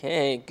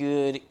Okay,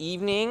 good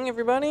evening,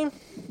 everybody.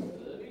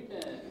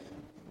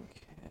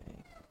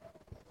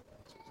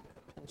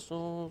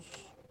 Pencils.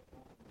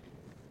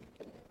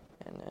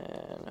 And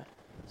then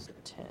it's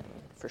 10.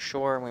 For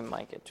sure, we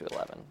might get to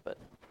 11, but...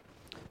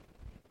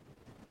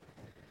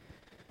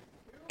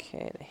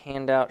 Okay, the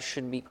handout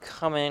should be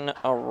coming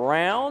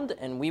around,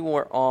 and we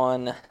were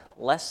on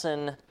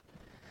lesson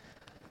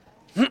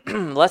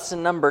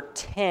number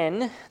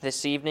 10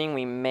 this evening.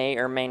 We may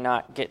or may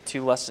not get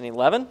to lesson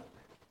 11.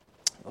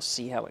 We'll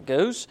see how it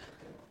goes.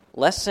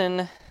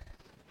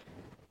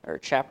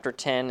 Chapter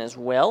 10 as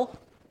well,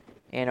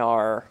 in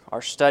our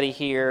study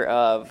here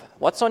of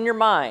What's on Your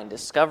Mind?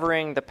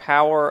 Discovering the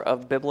Power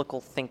of Biblical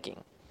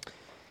Thinking.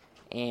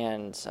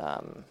 And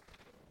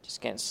just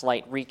again,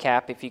 slight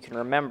recap, if you can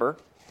remember,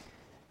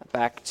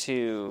 back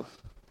to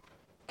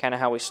kind of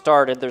how we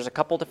started. There's a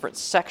couple different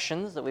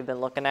sections that we've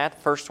been looking at.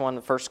 The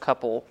first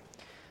couple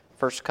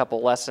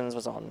lessons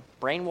was on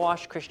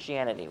brainwashed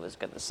Christianity, was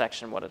the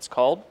section what it's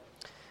called,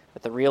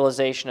 with the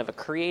realization of a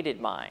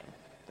created mind,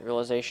 the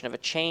realization of a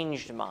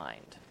changed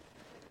mind,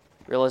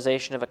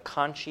 realization of a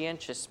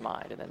conscientious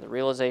mind, and then the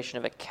realization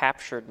of a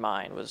captured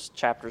mind was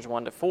chapters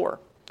 1 to 4.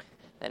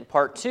 Then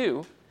part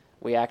 2,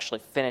 we actually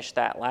finished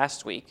that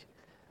last week,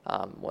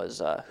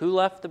 was Who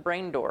Left the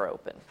Brain Door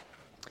Open?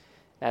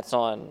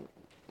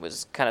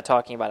 Was kind of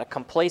talking about a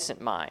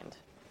complacent mind,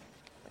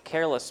 a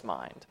careless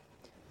mind,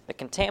 the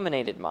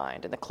contaminated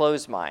mind, and the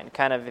closed mind.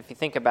 Kind of, if you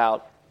think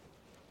about,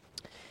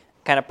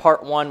 kind of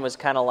part 1 was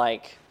kind of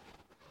like,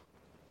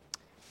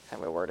 how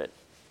do I word it?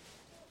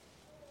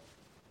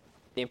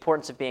 The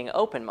importance of being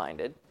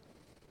open-minded.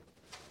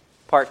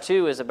 Part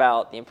 2 is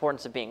about the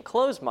importance of being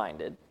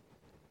closed-minded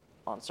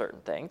on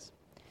certain things.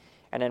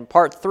 And then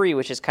part 3,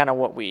 which is kind of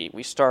what we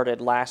started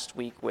last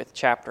week with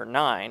chapter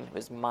 9,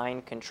 was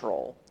mind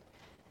control.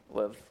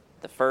 With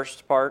the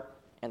first part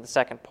and the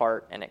second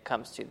part, and it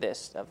comes to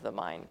this of the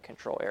mind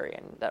control area,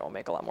 and that will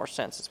make a lot more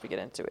sense as we get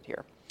into it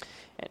here.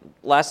 And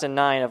lesson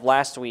 9 of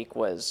last week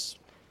was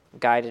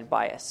guided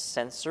by a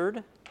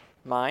censored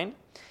mind.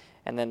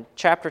 And then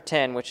chapter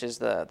 10, which is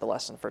the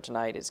lesson for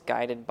tonight, is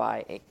guided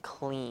by a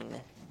clean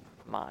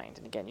mind.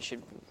 And again, you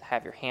should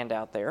have your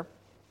handout there.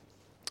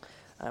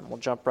 We'll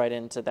jump right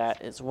into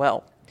that as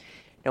well.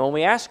 Now, when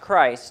we ask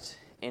Christ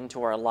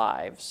into our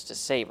lives to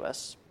save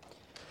us,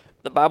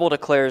 the Bible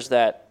declares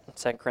that,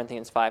 2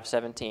 Corinthians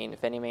 5:17,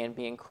 if any man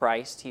be in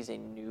Christ, he's a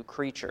new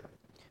creature.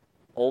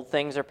 Old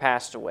things are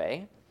passed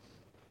away.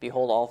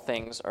 Behold, all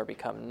things are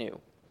become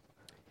new.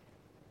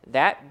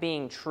 That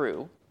being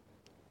true,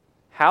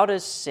 how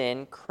does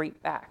sin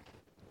creep back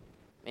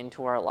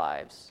into our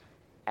lives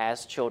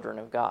as children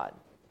of God?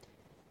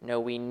 No,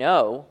 we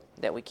know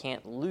that we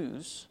can't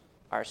lose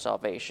our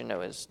salvation,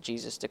 as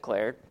Jesus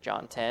declared,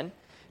 John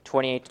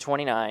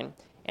 10:28-29,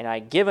 and I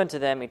give unto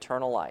them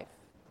eternal life,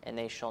 and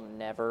they shall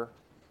never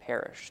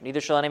perish.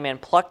 Neither shall any man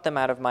pluck them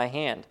out of my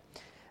hand.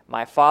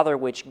 My Father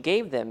which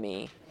gave them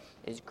me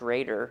is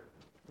greater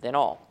than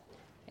all,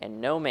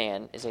 and no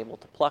man is able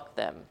to pluck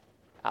them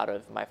out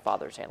of my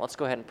Father's hand. Let's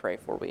go ahead and pray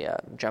before we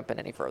jump in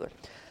any further.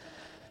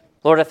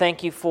 Lord, I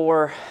thank you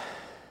for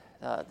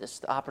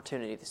this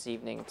opportunity this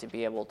evening to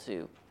be able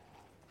to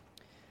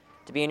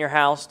be in your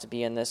house, to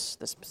be in this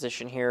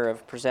position here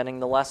of presenting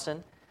the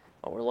lesson,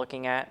 what we're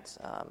looking at.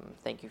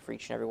 Thank you for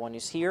each and every one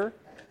who's here,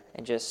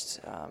 and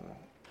just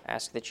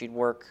ask that you'd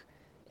work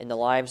in the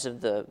lives of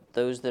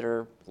those that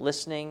are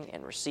listening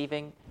and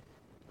receiving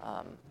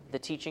the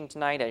teaching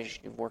tonight as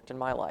you've worked in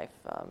my life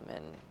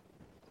and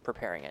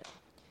preparing it.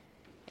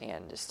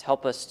 And just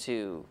help us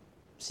to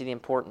see the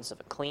importance of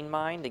a clean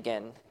mind,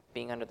 again,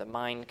 being under the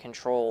mind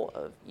control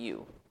of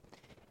you,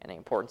 and the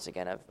importance,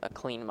 again, of a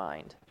clean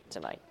mind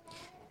tonight.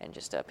 And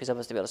just please help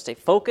us to be able to stay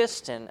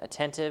focused and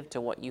attentive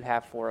to what you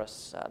have for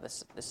us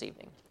this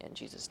evening. In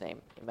Jesus'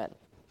 name, amen.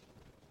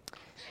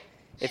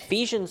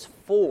 Ephesians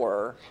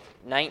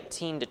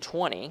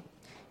 4:19-20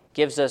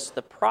 gives us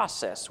the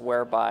process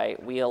whereby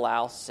we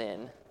allow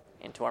sin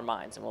into our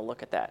minds, and we'll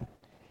look at that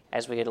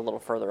as we get a little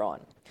further on.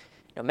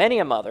 Now, many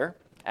a mother,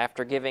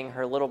 after giving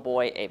her little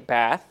boy a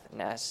bath,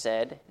 has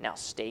said, now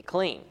stay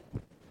clean.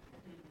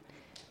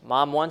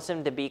 Mom wants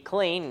him to be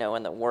clean,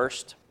 knowing the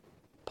worst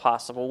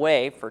possible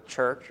way for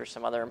church or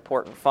some other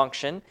important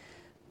function.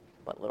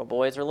 But little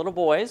boys are little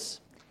boys,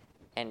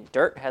 and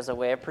dirt has a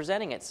way of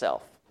presenting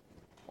itself,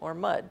 or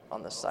mud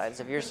on the sides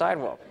of your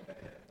sidewalk.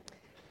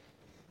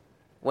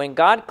 When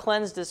God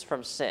cleansed us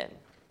from sin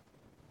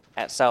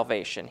at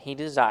salvation, he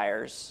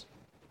desires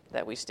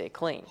that we stay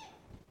clean.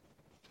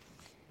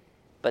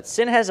 But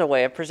sin has a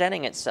way of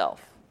presenting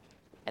itself,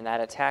 and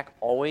that attack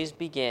always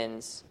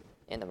begins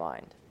in the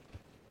mind.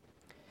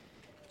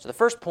 So the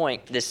first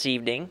point this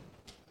evening,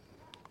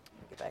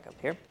 get back up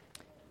here,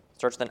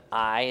 starts with an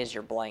I as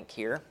your blank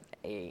here,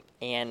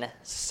 an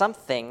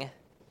something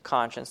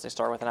conscience. They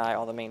start with an I,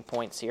 all the main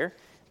points here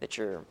that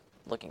you're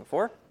looking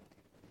for.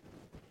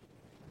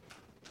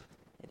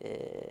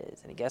 It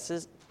is, any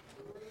guesses?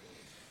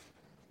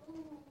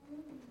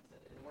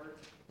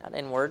 Not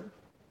inward.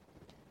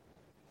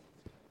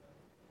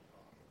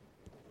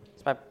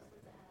 It's my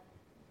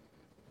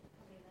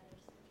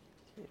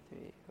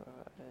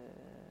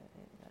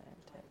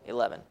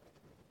 11.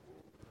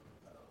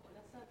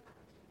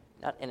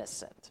 Not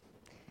innocent.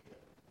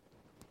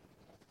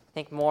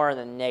 Think more in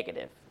the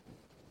negative.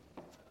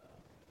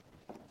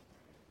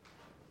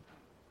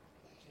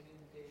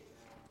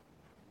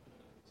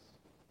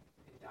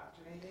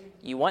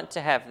 You want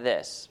to have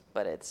this,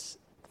 but it's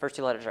the first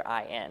two letters are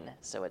I-N,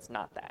 so it's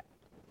not that.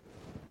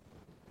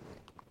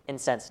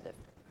 Insensitive.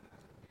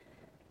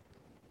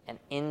 An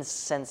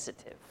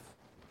insensitive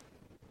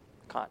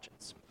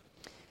conscience.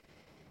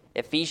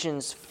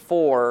 Ephesians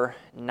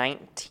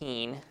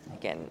 4:19.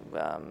 Again,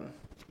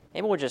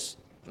 maybe we'll just,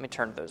 let me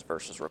turn to those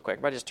verses real quick.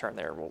 If I just turn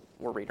there,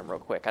 we'll read them real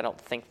quick. I don't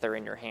think they're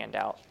in your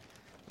handout,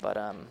 but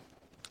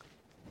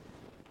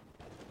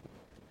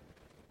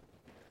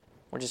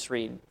we'll just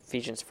read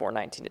Ephesians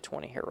 4:19 to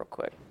 20 here real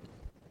quick.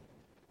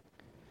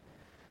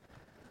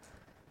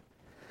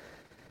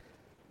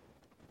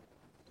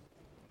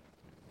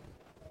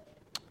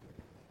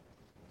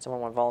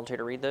 Someone want to volunteer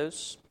to read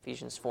those?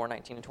 Ephesians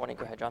 4:19 to 20.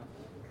 Go ahead, John.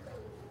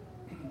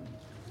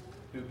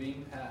 Who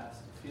being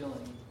past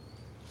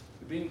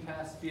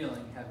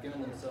feeling have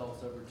given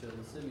themselves over to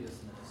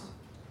lasciviousness,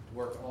 to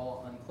work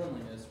all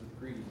uncleanliness with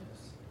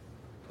greediness.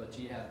 But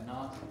ye have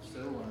not so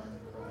learned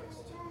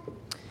Christ.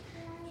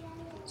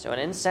 So an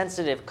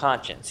insensitive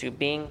conscience, who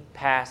being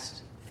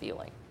past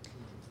feeling.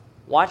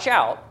 Watch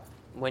out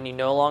when you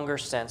no longer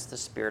sense the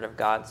Spirit of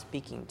God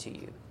speaking to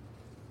you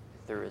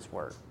through His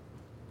Word.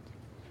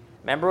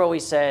 Remember what we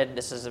said,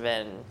 this has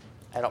been,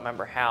 I don't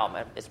remember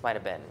how, this might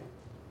have been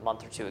a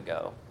month or two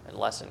ago in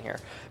lesson here.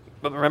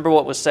 But remember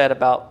what was said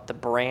about the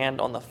brand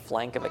on the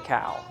flank of a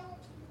cow.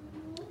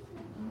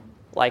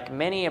 Like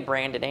many a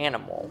branded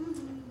animal,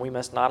 we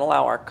must not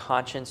allow our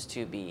conscience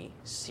to be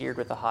seared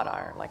with a hot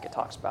iron, like it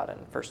talks about in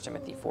 1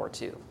 Timothy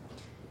 4:2.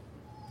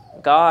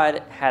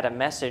 God had a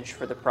message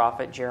for the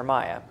prophet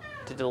Jeremiah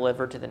to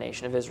deliver to the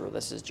nation of Israel.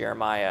 This is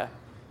Jeremiah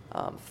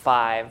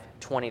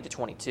 5:20 to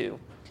 22.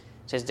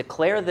 It says,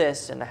 "Declare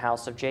this in the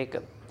house of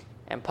Jacob,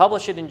 and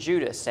publish it in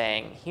Judah,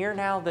 saying, Hear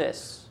now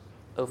this,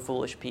 O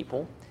foolish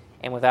people,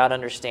 and without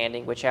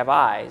understanding, which have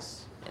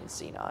eyes and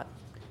see not,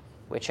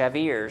 which have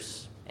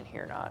ears and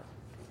hear not.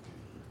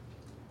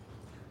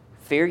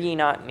 Fear ye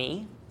not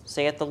me,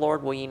 saith the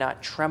Lord, will ye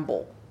not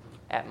tremble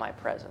at my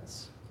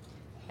presence?"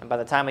 And by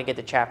the time we get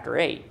to chapter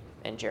 8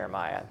 in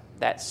Jeremiah,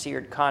 that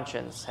seared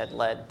conscience had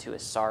led to a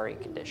sorry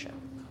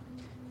condition.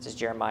 This is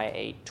Jeremiah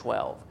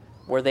 8:12.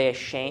 "Were they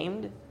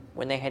ashamed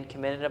when they had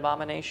committed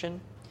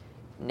abomination?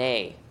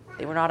 Nay,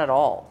 they were not at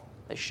all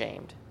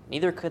ashamed,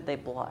 neither could they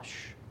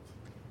blush.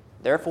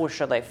 Therefore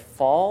shall they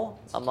fall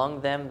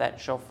among them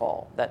that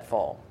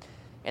fall.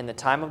 In the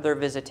time of their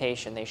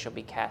visitation they shall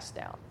be cast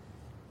down,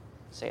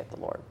 saith the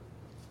Lord."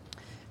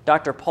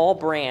 Dr. Paul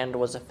Brand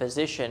was a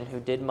physician who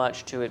did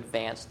much to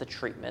advance the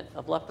treatment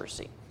of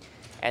leprosy.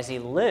 As he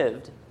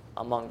lived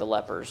among the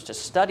lepers to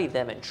study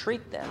them and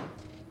treat them,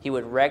 he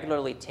would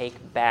regularly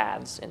take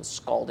baths in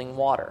scalding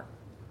water.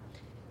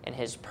 And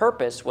his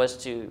purpose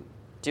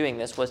doing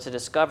this was to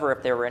discover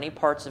if there were any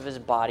parts of his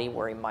body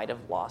where he might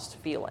have lost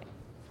feeling.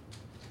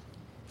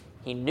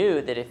 He knew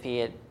that if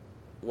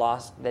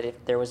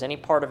there was any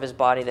part of his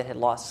body that had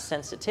lost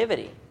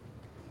sensitivity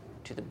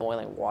to the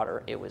boiling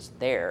water, it was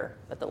there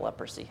that the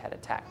leprosy had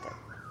attacked him.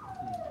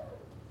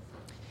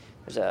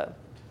 There's a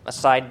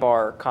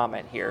sidebar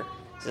comment here.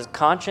 It says,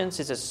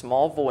 "Conscience is a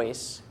small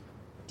voice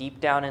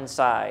deep down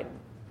inside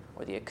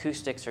where the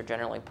acoustics are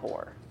generally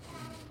poor."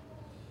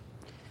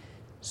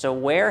 So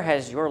where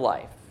has your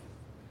life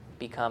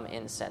become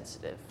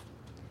insensitive?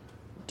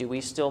 Do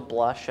we still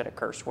blush at a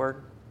curse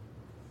word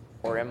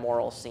or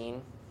immoral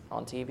scene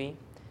on TV?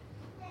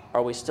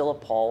 Are we still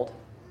appalled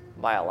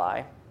by a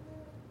lie?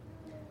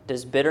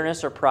 Does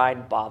bitterness or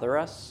pride bother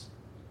us,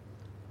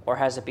 or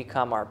has it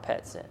become our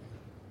pet sin?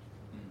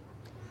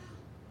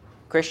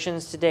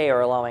 Christians today are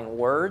allowing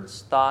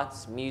words,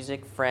 thoughts,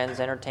 music, friends,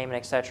 entertainment,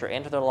 etc.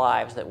 into their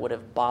lives that would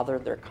have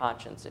bothered their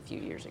conscience a few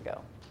years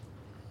ago.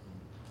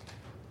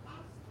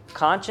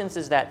 Conscience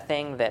is that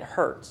thing that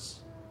hurts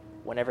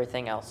when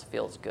everything else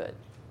feels good.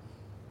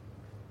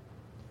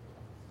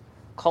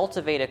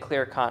 Cultivate a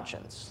clear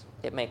conscience.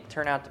 It may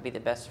turn out to be the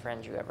best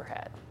friend you ever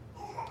had.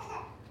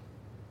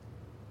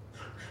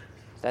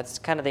 That's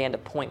kind of the end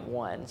of point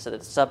 1. So the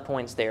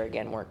subpoints there,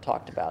 again, weren't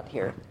talked about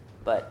here,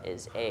 but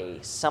is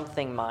a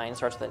something mind,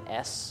 starts with an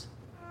S.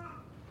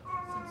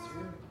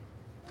 Sincere?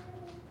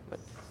 But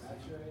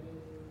Saturated?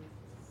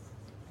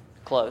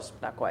 close,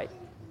 not quite.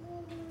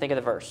 Think of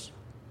the verse.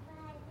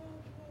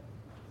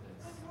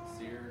 It's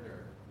seared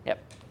or...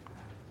 Yep.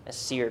 A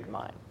seared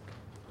mind.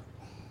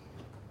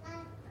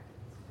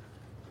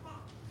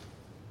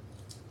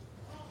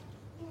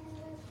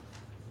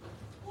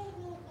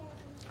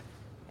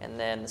 And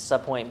then the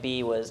subpoint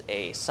B was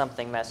a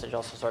something message,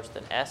 also starts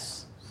with an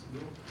S.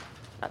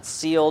 Not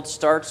sealed,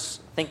 starts,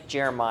 think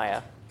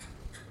Jeremiah.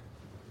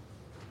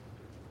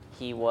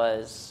 He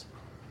was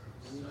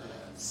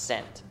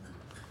sent.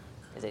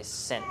 Is a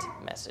sent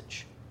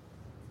message.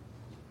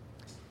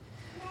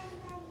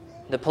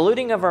 The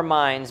polluting of our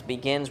minds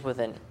begins with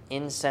an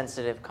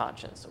insensitive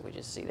conscience that we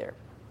just see there.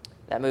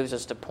 That moves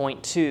us to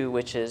point 2,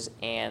 which is,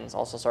 and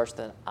also starts with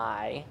an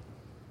I,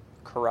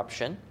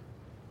 corruption.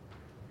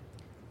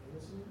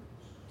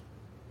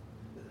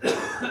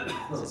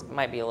 This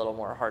might be a little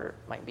more harder,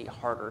 might be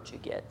harder to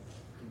get.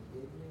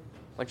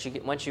 Once you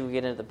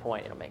get into the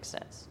point, it'll make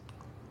sense.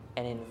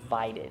 An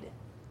invited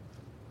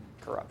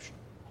corruption.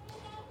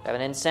 We have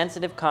an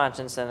insensitive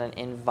conscience and an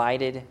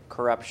invited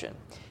corruption.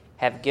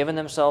 Have given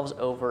themselves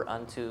over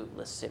unto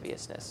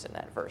lasciviousness in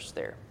that verse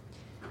there.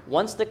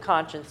 Once the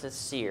conscience is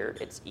seared,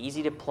 it's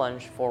easy to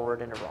plunge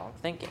forward into wrong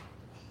thinking.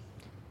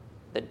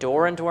 The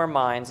door into our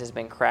minds has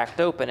been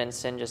cracked open and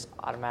sin just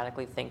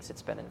automatically thinks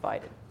it's been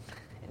invited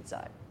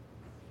inside.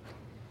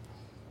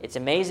 It's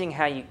amazing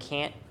how you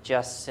can't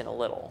just sin a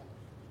little.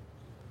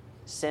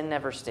 Sin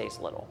never stays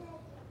little.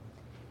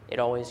 It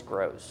always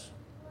grows.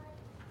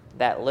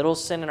 That little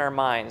sin in our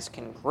minds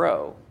can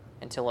grow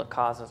until it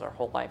causes our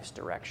whole life's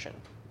direction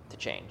to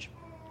change.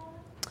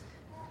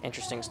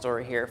 Interesting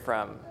story here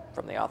from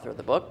the author of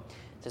the book.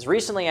 It says,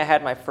 recently I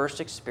had my first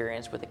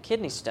experience with a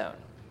kidney stone.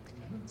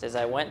 It says,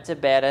 I went to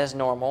bed as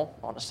normal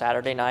on a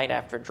Saturday night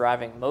after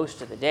driving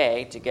most of the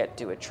day to get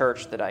to a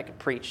church that I could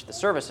preach the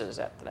services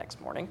at the next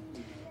morning.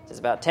 It says,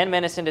 about 10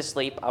 minutes into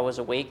sleep, I was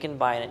awakened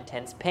by an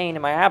intense pain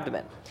in my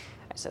abdomen.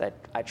 I said,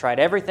 I tried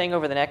everything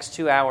over the next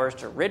 2 hours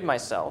to rid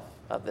myself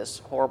of this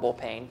horrible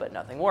pain, but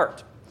nothing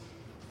worked.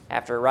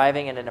 After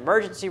arriving in an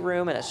emergency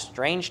room in a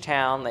strange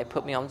town, they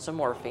put me on some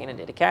morphine and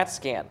did a CAT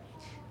scan.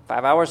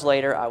 5 hours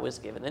later, I was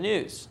given the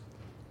news.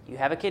 You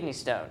have a kidney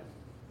stone.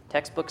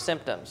 Textbook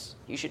symptoms.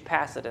 You should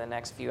pass it in the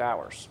next few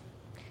hours.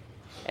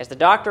 As the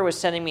doctor was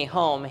sending me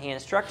home, he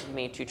instructed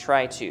me to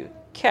try to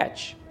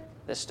catch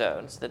the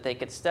stone so that they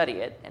could study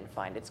it and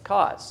find its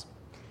cause.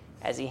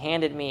 As he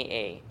handed me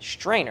a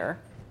strainer,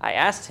 I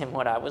asked him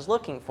what I was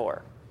looking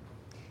for.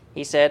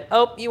 He said,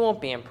 "Oh, you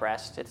won't be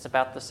impressed. It's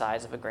about the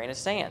size of a grain of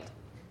sand."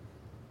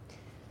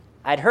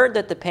 I'd heard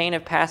that the pain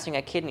of passing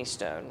a kidney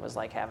stone was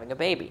like having a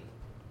baby.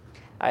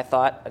 I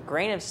thought, a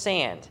grain of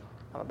sand.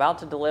 I'm about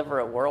to deliver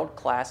a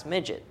world-class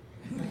midget.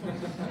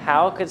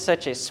 How could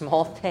such a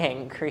small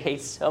thing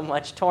create so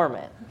much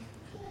torment?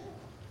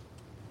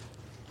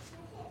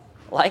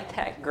 Like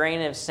that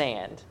grain of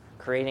sand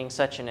creating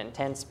such an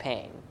intense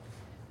pain,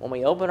 when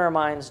we open our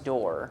mind's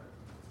door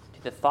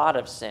to the thought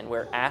of sin,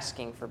 we're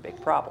asking for big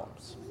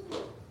problems.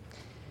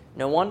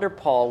 No wonder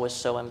Paul was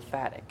so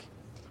emphatic.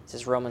 This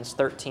is Romans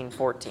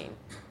 13:14.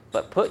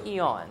 But put ye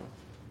on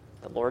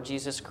the Lord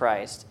Jesus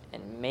Christ,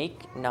 and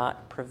make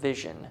not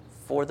provision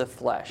for the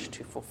flesh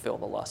to fulfill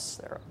the lusts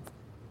thereof.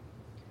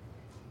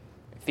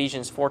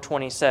 Ephesians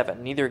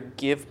 4:27. Neither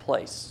give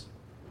place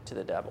to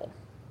the devil.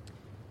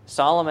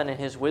 Solomon in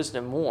his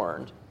wisdom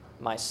warned,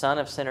 my son,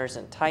 if sinners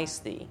entice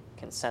thee,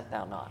 consent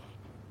thou not.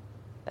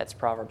 That's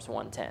Proverbs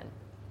 1:10.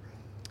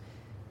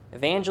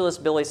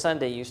 Evangelist Billy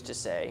Sunday used to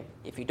say,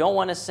 if you don't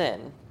want to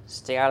sin,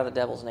 stay out of the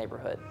devil's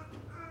neighborhood.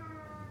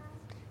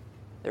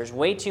 There's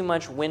way too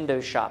much window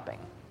shopping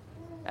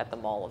at the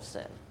mall of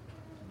sin.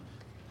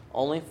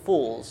 Only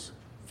fools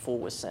fool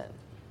with sin.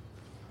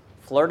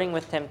 Flirting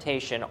with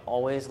temptation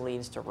always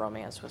leads to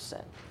romance with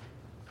sin.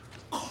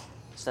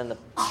 So then the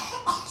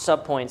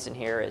subpoints in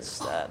here is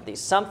the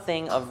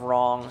something of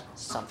wrong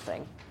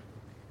something.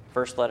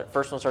 First one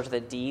starts with a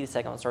D, the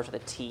second one starts with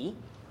a T.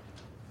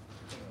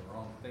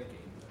 Wrong thinking.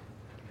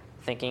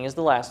 Thinking is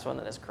the last one,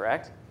 that is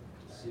correct.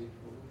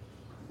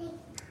 1,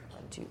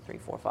 2, 3,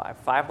 4,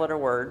 5. 5-letter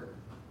word.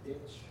 Ditch.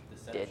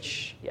 Deception.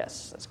 Ditch.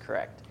 Yes, that's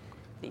correct.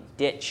 The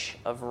ditch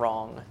of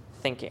wrong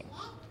thinking.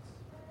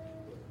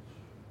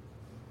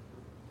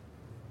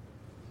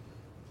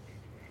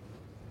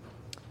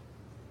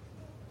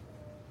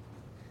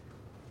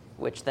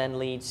 Which then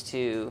leads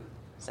to,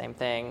 same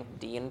thing,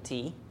 D and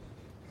T.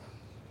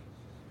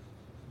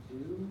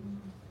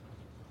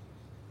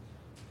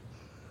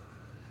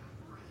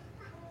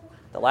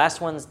 The last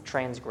one's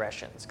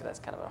transgressions, because that's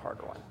kind of a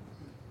harder one.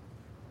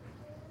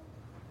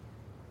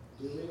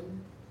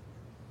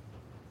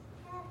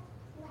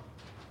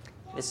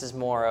 This is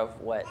more of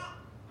what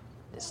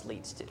this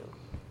leads to,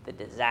 the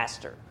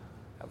disaster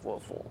of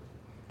willful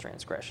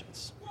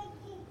transgressions.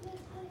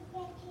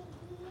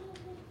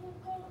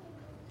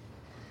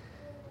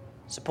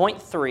 So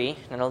point 3,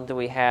 not only do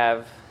we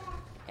have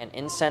an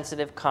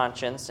insensitive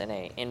conscience and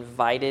an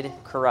invited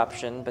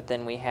corruption, but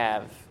then we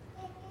have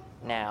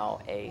now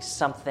a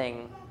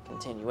something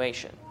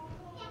continuation.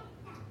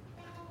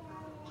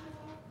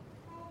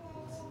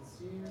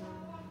 Insincere,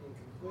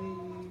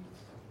 incomplete,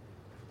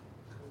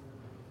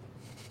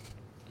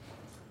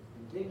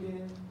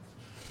 indignant.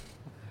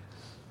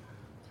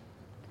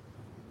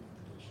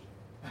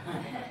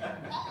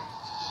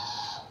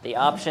 The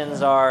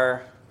options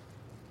are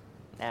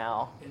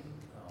now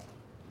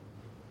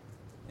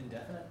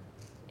Indefinite.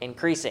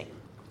 increasing,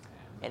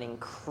 an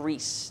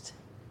increased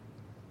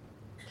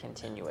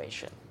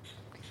continuation.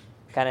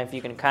 Kind of,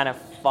 you can kind of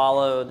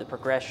follow the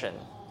progression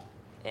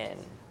in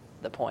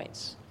the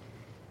points.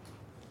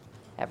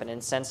 Have an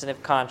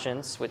insensitive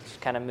conscience, which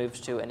kind of moves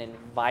to an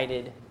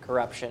invited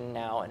corruption,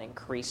 now an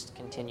increased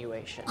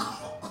continuation.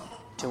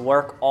 To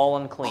work all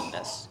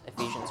uncleanness,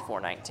 Ephesians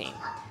 4:19.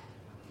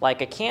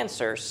 Like a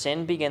cancer,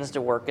 sin begins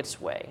to work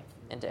its way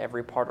into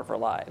every part of our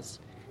lives.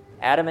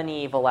 Adam and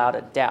Eve allowed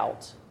a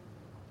doubt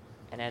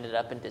and ended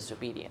up in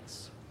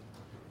disobedience.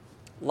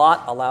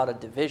 Lot allowed a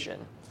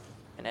division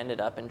and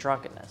ended up in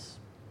drunkenness.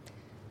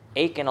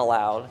 Achan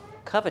allowed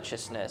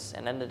covetousness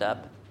and ended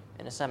up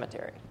in a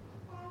cemetery.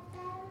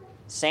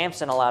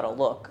 Samson allowed a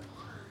look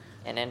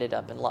and ended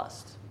up in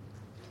lust.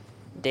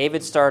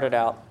 David started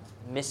out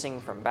missing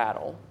from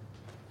battle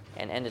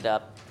and ended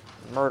up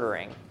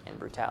murdering and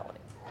brutality.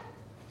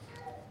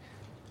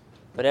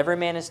 But every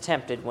man is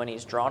tempted when he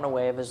is drawn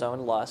away of his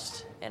own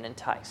lust and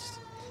enticed.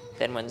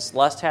 Then when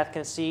lust hath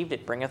conceived,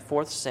 it bringeth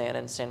forth sin,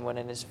 and sin, when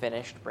it is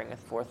finished, bringeth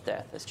forth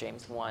death, as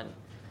James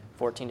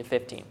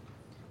 1:14-15.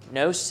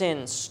 No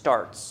sin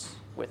starts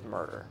with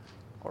murder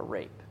or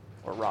rape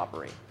or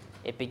robbery.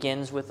 It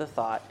begins with a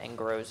thought and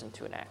grows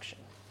into an action.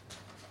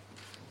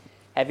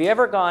 Have you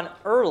ever gone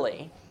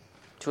early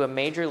to a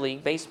Major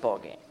League Baseball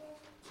game?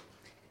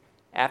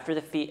 After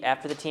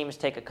the teams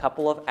take a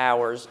couple of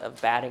hours of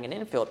batting and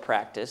infield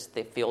practice,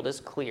 the field is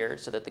cleared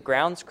so that the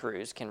grounds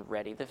crews can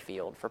ready the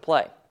field for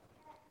play.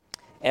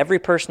 Every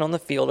person on the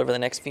field over the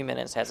next few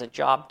minutes has a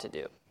job to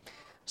do.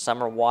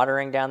 Some are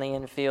watering down the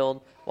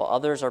infield, while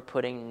others are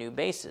putting new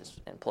bases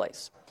in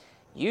place.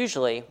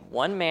 Usually,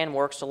 one man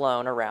works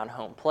alone around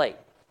home plate,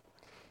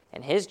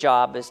 and his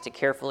job is to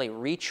carefully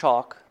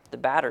re-chalk the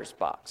batter's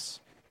box.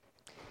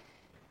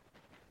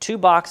 2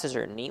 boxes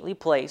are neatly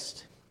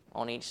placed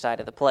on each side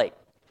of the plate.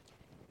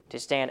 To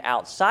stand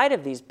outside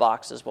of these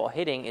boxes while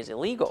hitting is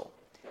illegal,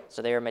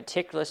 so they are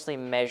meticulously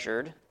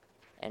measured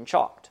and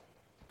chalked.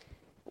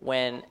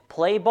 When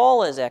play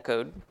ball is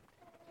echoed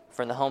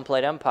from the home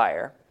plate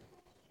umpire,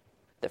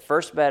 the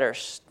first batter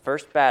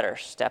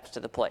steps to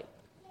the plate.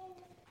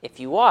 If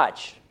you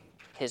watch,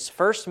 his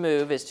first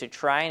move is to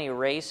try and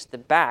erase the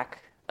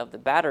back of the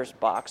batter's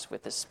box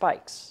with his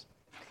spikes.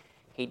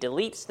 He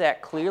deletes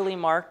that clearly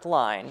marked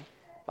line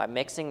by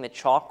mixing the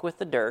chalk with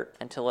the dirt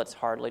until it's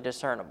hardly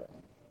discernible.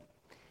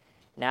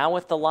 Now,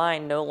 with the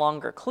line no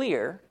longer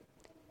clear,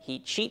 he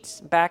cheats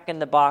back in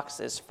the box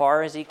as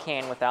far as he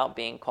can without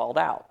being called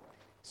out,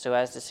 so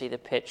as to see the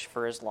pitch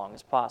for as long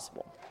as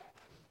possible.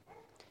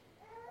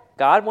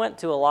 God went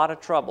to a lot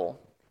of trouble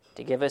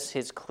to give us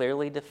his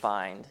clearly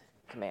defined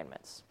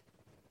commandments.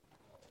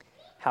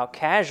 How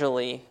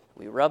casually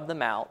we rub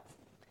them out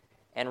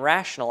and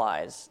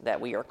rationalize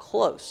that we are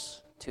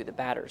close to the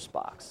batter's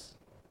box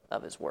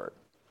of his word.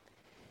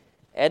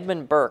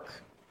 Edmund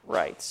Burke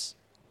writes,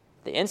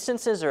 "The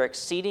instances are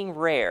exceeding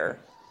rare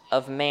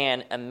of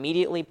man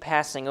immediately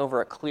passing over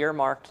a clear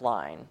marked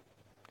line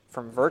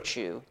from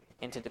virtue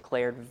into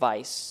declared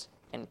vice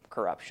and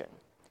corruption.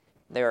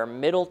 There are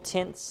middle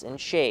tints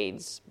and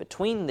shades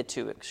between the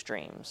two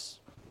extremes.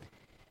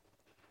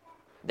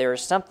 There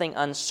is something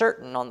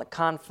uncertain on the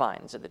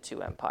confines of the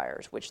two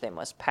empires, which they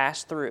must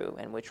pass through,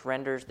 and which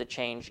renders the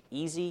change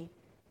easy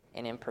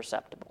and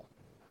imperceptible."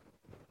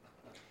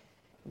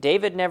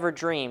 David never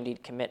dreamed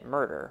he'd commit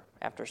murder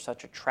after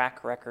such a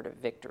track record of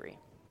victory.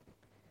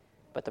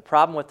 But the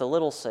problem with the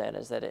little sin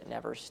is that it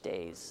never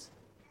stays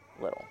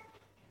little.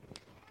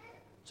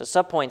 So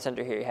subpoints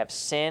under here, you have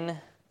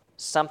sin,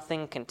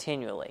 something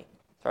continually.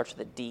 Starts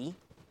with a D.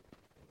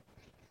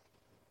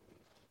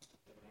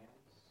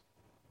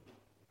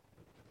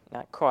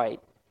 Not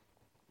quite.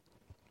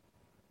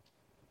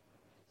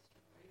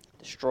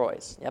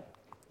 Destroys. Yep.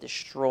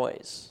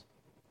 Destroys.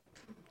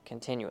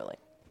 Continually.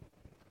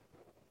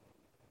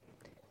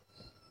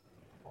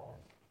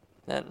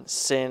 Then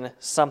sin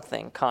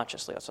something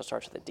consciously. Also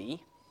starts with a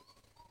D.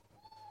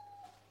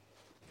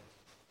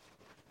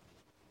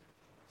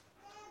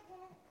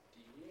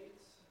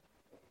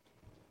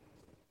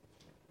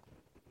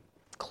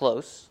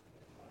 Close.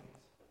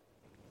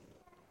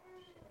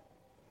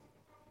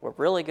 We're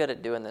really good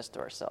at doing this to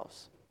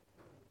ourselves.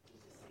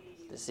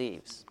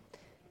 Deceives.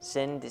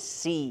 Sin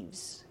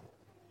deceives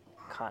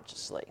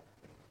consciously.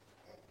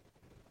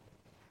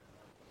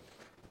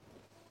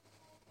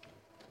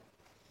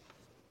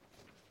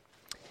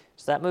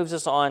 So that moves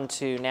us on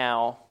to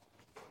now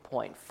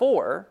point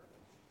 4.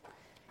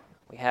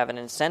 We have an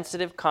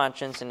insensitive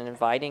conscience and an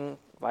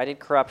invited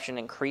corruption,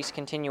 increased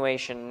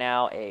continuation,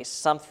 now a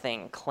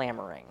something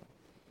clamoring.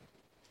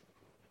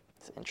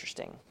 It's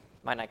interesting.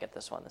 Might not get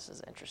this one. This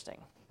is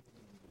interesting.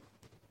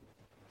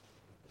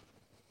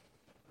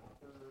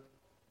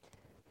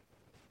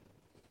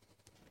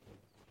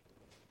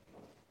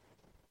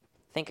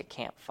 Think a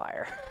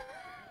campfire.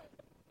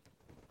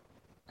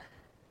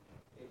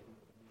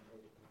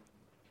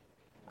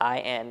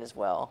 IN as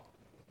well.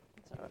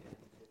 So,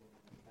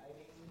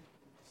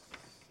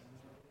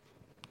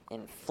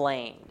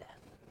 inflamed.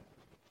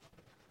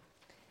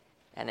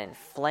 An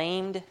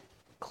inflamed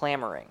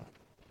clamoring.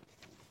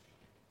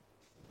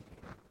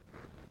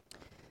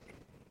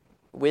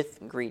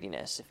 With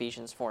greediness,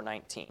 Ephesians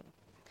 4:19.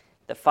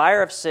 The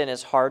fire of sin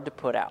is hard to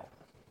put out.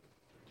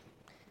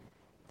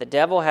 The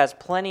devil has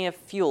plenty of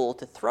fuel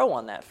to throw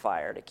on that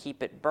fire to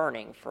keep it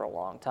burning for a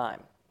long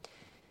time.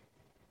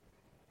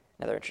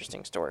 Another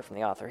interesting story from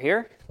the author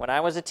here. When I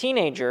was a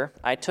teenager,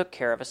 I took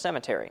care of a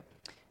cemetery.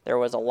 There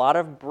was a lot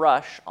of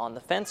brush on the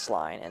fence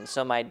line, and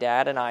so my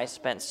dad and I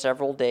spent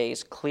several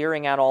days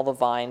clearing out all the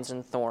vines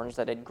and thorns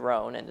that had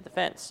grown into the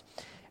fence.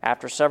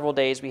 After several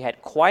days, we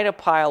had quite a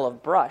pile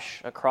of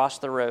brush across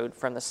the road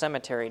from the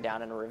cemetery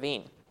down in a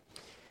ravine.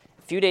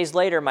 A few days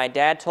later, my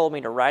dad told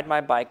me to ride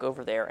my bike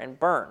over there and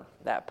burn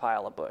that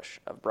pile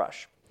of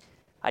brush.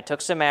 I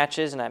took some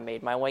matches and I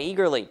made my way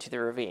eagerly to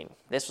the ravine.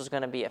 This was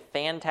going to be a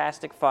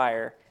fantastic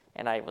fire,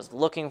 and I was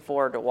looking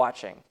forward to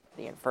watching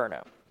the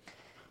inferno.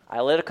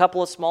 I lit a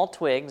couple of small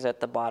twigs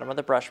at the bottom of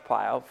the brush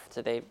pile,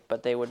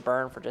 but they would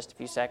burn for just a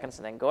few seconds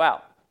and then go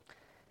out.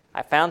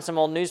 I found some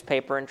old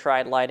newspaper and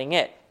tried lighting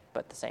it,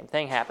 but the same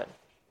thing happened.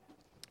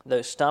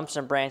 Those stumps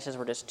and branches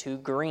were just too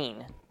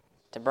green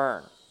to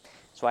burn,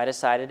 so I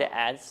decided to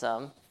add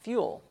some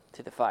fuel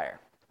to the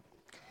fire.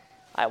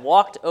 I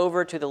walked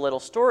over to the little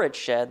storage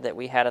shed that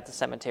we had at the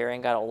cemetery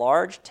and got a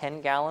large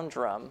 10-gallon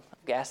drum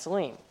of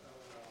gasoline.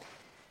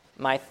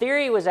 My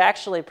theory was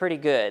actually pretty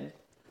good,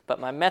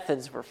 but my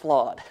methods were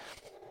flawed.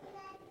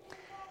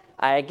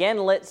 I again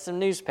lit some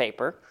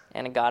newspaper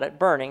and got it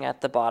burning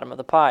at the bottom of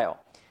the pile.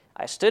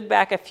 I stood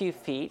back a few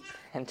feet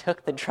and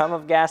took the drum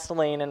of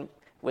gasoline, and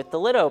with the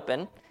lid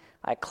open,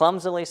 I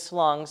clumsily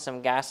slung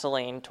some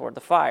gasoline toward the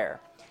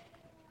fire.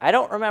 I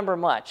don't remember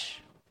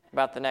much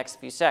about the next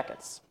few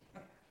seconds.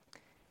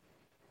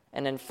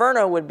 An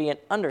inferno would be an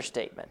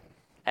understatement,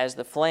 as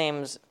the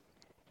flames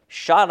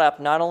shot up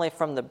not only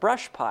from the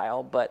brush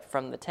pile, but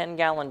from the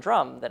 10-gallon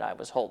drum that I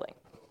was holding.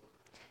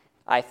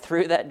 I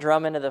threw that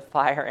drum into the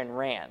fire and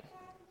ran.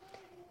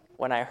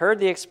 When I heard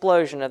the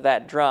explosion of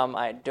that drum,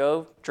 I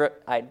dove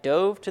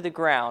to the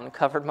ground,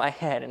 covered my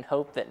head, and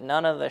hoped that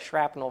none of the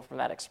shrapnel from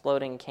that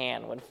exploding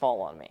can would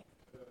fall on me.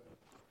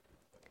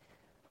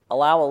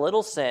 Allow a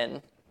little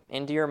sin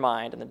into your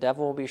mind, and the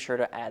devil will be sure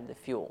to add the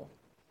fuel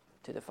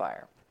to the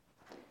fire.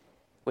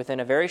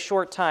 Within a very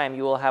short time,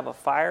 you will have a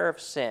fire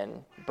of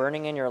sin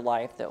burning in your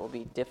life that will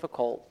be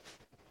difficult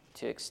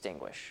to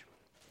extinguish.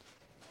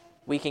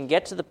 We can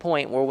get to the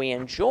point where we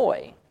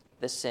enjoy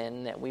the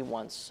sin that we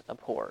once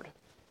abhorred.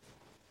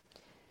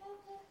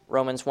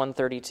 Romans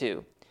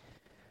 1:32,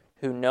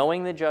 who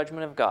knowing the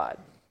judgment of God,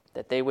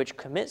 that they which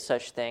commit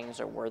such things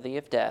are worthy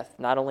of death,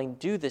 not only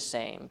do the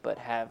same, but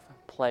have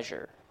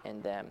pleasure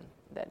in them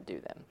that do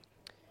them.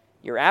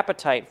 Your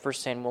appetite for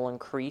sin will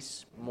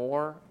increase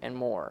more and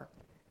more.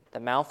 The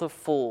mouth of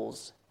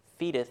fools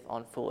feedeth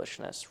on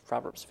foolishness,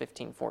 Proverbs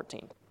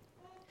 15:14.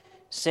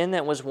 Sin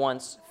that was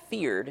once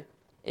feared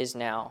is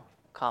now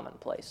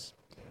commonplace.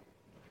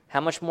 How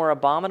much more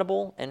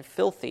abominable and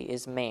filthy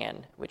is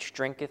man, which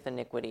drinketh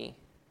iniquity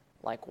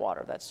like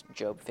water. That's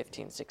Job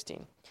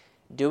 15:16.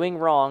 Doing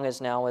wrong is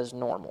now as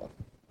normal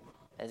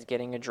as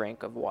getting a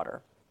drink of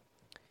water.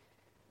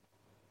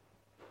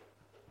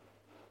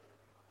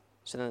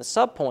 So then the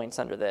subpoints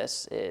under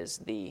this is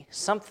the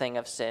something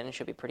of sin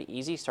should be pretty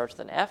easy. Starts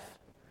with an F.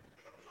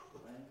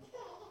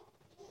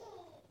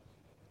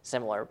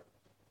 Similar.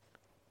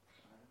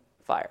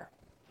 Fire.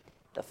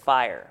 The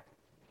fire.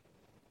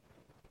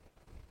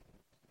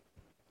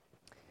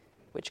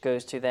 Which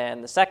goes to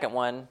then the second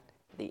one,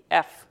 the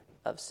F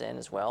of sin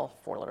as well,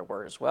 four-letter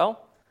word as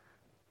well.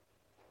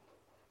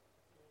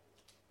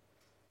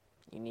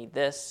 You need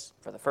this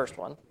for the first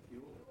one.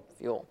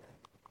 Fuel.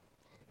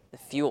 The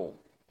fuel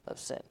of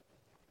sin.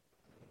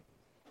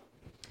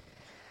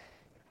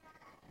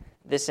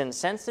 This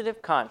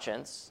insensitive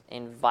conscience,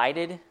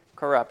 invited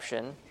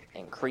corruption,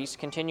 increased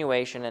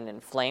continuation, and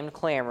inflamed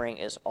clamoring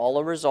is all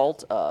a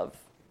result of,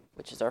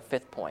 which is our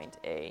fifth point,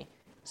 a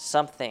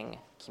something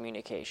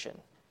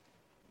communication.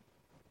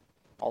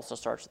 Also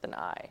starts with an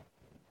I.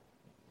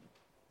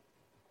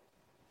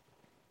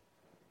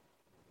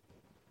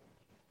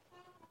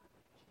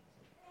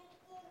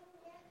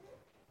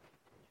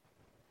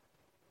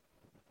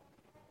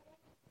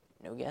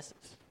 No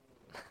guesses.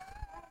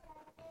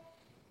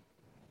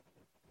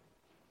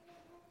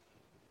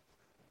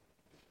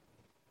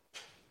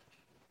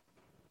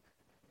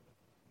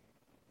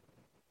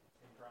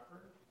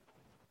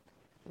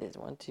 It is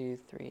 1, 2,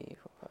 3,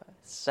 4, 5,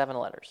 7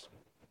 letters.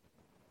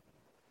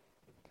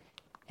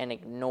 An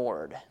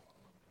ignored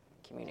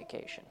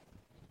communication.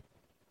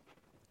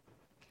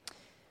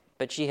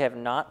 But ye have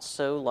not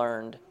so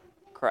learned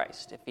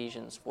Christ,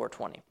 Ephesians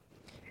 4:20.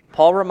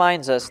 Paul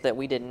reminds us that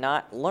we did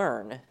not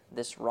learn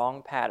this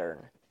wrong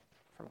pattern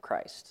from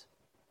Christ.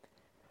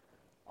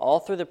 All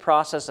through the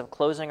process of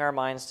closing our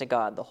minds to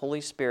God, the Holy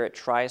Spirit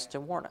tries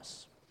to warn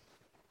us.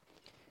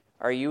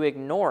 Are you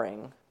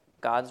ignoring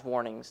God's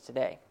warnings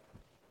today?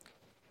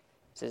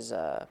 This is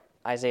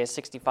Isaiah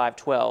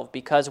 65:12.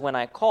 Because when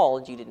I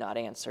called, you did not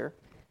answer.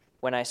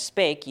 When I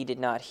spake, ye did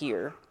not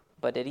hear,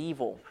 but did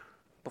evil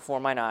before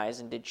mine eyes,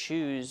 and did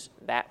choose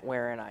that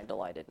wherein I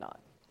delighted not.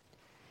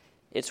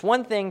 It's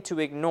one thing to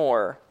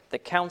ignore the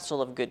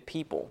counsel of good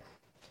people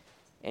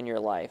in your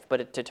life,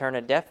 but to turn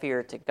a deaf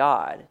ear to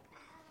God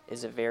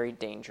is a very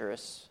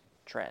dangerous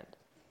trend.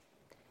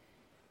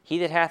 He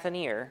that hath an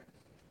ear,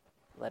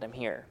 let him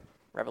hear.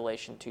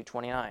 Revelation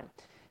 2:29.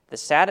 The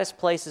saddest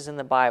places in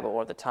the Bible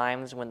are the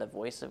times when the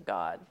voice of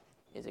God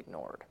is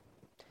ignored.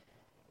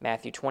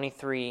 Matthew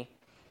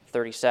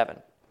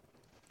 23:37.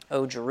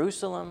 O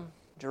Jerusalem,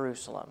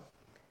 Jerusalem,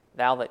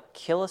 thou that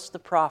killest the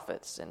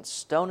prophets and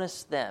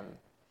stonest them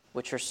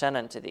which are sent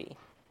unto thee,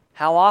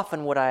 how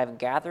often would I have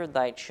gathered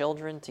thy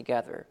children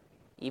together,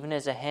 even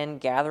as a hen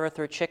gathereth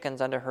her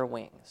chickens under her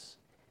wings,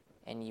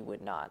 and ye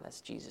would not.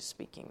 That's Jesus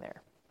speaking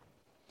there.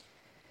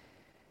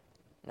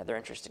 Another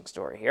interesting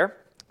story here.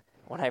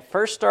 When I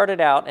first started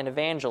out in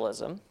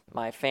evangelism,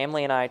 my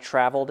family and I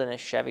traveled in a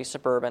Chevy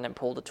Suburban and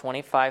pulled a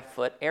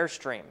 25-foot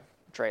Airstream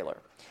trailer.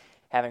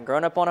 Having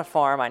grown up on a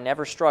farm, I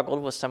never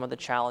struggled with some of the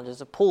challenges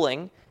of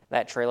pulling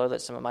that trailer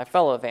that some of my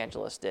fellow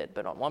evangelists did.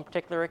 But on one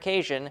particular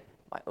occasion,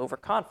 my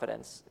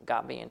overconfidence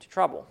got me into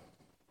trouble.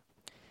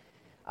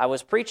 I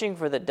was preaching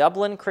for the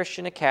Dublin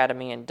Christian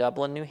Academy in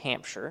Dublin, New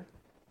Hampshire,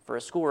 for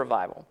a school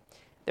revival.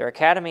 Their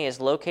academy is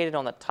located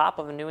on the top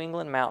of a New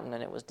England mountain,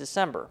 and it was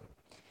December.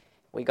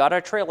 We got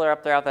our trailer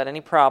up there without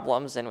any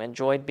problems and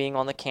enjoyed being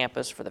on the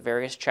campus for the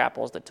various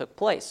chapels that took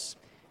place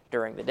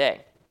during the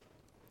day.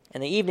 In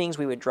the evenings,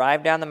 we would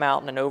drive down the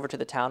mountain and over to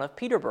the town of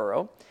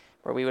Peterborough,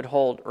 where we would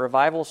hold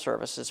revival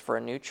services for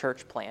a new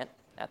church plant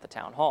at the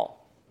town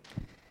hall.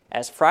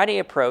 As Friday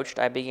approached,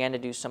 I began to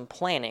do some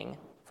planning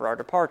for our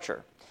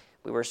departure.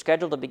 We were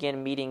scheduled to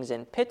begin meetings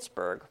in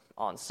Pittsburgh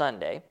on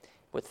Sunday,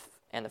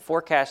 and the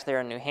forecast there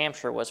in New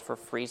Hampshire was for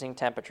freezing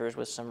temperatures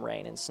with some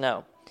rain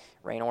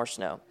or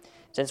snow.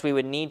 Since we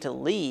would need to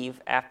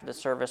leave after the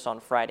service on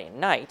Friday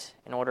night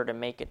in order to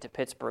make it to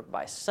Pittsburgh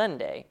by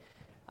Sunday,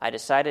 I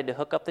decided to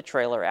hook up the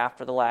trailer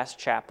after the last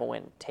chapel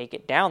and take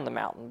it down the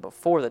mountain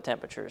before the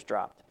temperatures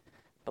dropped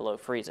below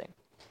freezing.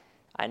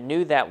 I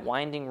knew that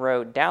winding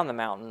road down the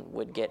mountain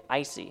would get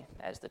icy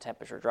as the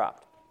temperature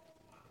dropped.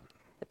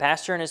 The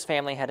pastor and his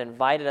family had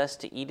invited us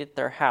to eat at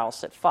their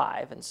house at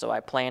 5, and so I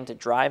planned to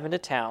drive into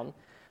town,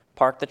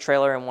 park the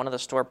trailer in one of the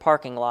store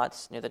parking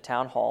lots near the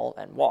town hall,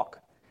 and walk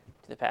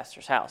to the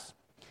pastor's house.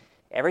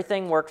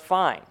 Everything worked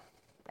fine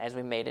as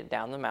we made it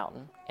down the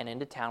mountain and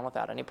into town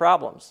without any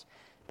problems.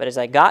 But as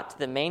I got to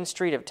the main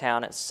street of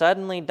town, it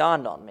suddenly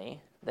dawned on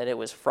me that it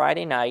was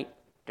Friday night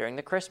during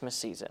the Christmas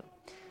season,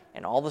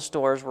 and all the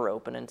stores were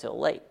open until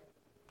late.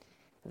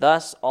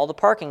 Thus, all the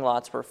parking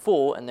lots were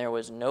full, and there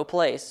was no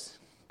place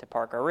to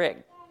park our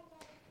rig.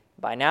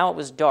 By now it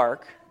was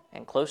dark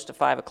and close to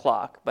 5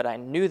 o'clock, but I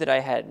knew that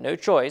I had no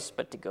choice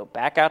but to go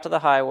back out to the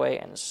highway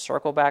and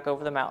circle back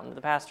over the mountain to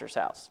the pastor's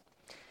house.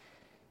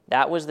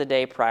 That was the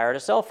day prior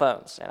to cell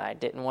phones, and I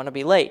didn't want to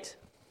be late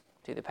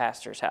to the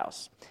pastor's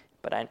house.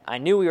 But I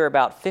knew we were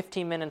about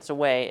 15 minutes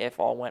away if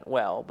all went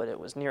well, but it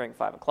was nearing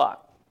 5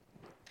 o'clock.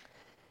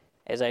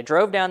 As I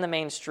drove down the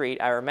main street,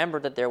 I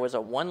remembered that there was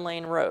a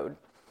one-lane road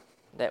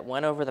that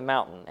went over the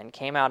mountain and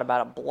came out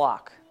about a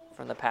block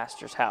from the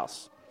pastor's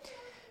house.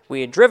 We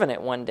had driven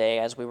it one day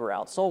as we were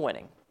out soul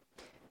winning.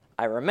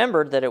 I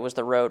remembered that it was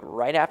the road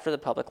right after the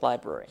public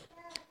library.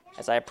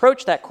 As I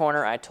approached that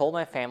corner, I told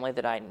my family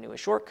that I knew a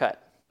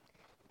shortcut.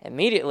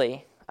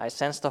 Immediately, I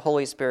sensed the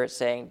Holy Spirit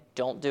saying,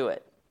 "Don't do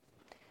it."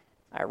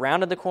 I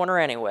rounded the corner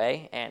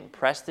anyway and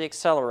pressed the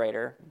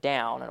accelerator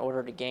down in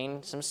order to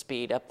gain some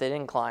speed up the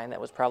incline that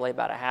was probably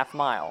about a half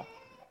mile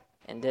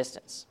in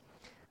distance.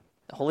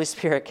 The Holy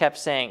Spirit kept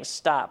saying,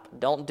 "Stop,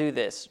 don't do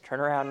this,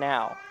 turn around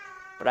now."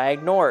 But I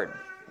ignored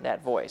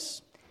that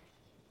voice.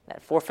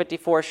 That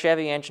 454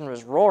 Chevy engine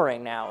was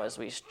roaring now as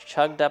we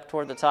chugged up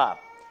toward the top.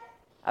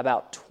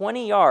 About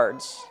 20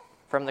 yards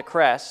from the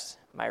crest,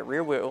 my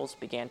rear wheels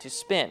began to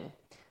spin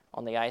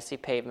on the icy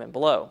pavement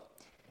below.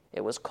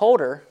 It was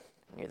colder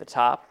near the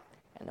top,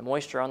 and the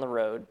moisture on the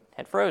road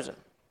had frozen.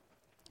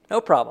 No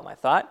problem, I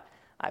thought.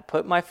 I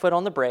put my foot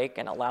on the brake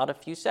and allowed a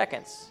few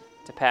seconds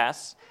to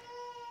pass,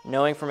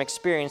 knowing from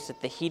experience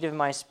that the heat of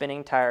my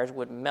spinning tires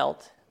would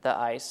melt the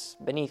ice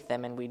beneath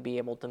them and we'd be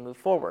able to move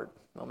forward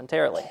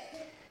momentarily.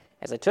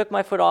 As I took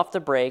my foot off the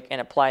brake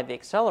and applied the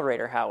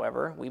accelerator,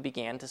 however, we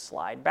began to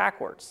slide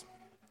backwards.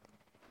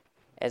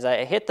 As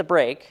I hit the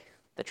brake,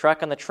 the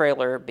truck and the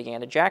trailer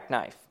began to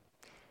jackknife.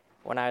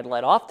 When I had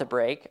let off the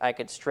brake, I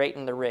could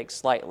straighten the rig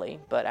slightly,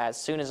 but as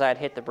soon as I had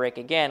hit the brake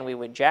again, we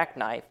would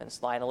jackknife and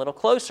slide a little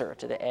closer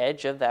to the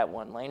edge of that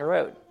one-lane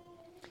road.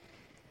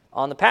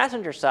 On the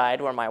passenger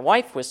side, where my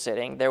wife was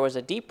sitting, there was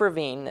a deep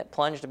ravine that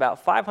plunged about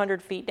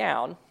 500 feet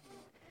down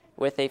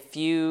with a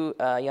few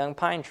young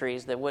pine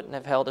trees that wouldn't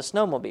have held a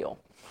snowmobile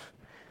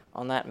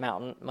on that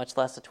mountain, much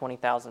less a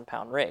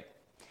 20,000-pound rig.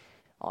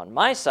 On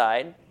my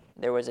side,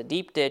 there was a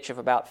deep ditch of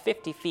about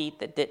 50 feet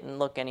that didn't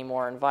look any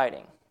more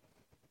inviting.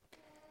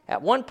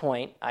 At one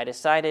point, I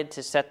decided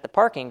to set the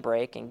parking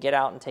brake and get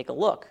out and take a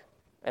look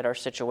at our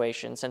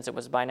situation since it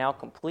was by now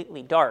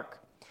completely dark.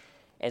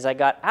 As I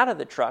got out of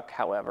the truck,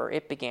 however,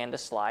 it began to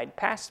slide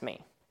past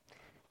me.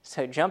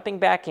 So jumping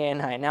back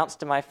in, I announced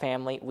to my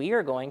family, "We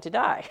are going to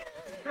die."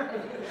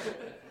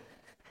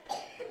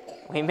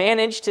 We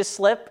managed to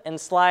slip and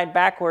slide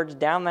backwards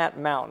down that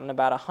mountain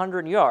about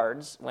 100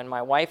 yards when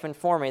my wife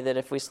informed me that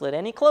if we slid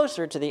any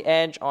closer to the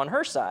edge on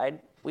her side,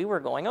 we were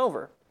going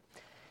over.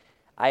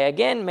 I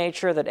again made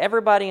sure that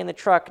everybody in the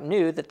truck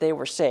knew that they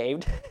were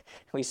saved.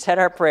 We said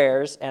our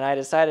prayers, and I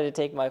decided to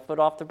take my foot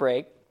off the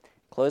brake,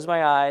 close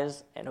my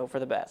eyes, and hope for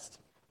the best.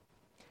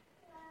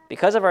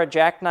 Because of our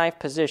jackknife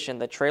position,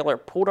 the trailer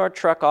pulled our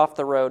truck off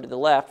the road to the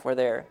left where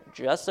there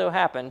just so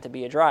happened to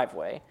be a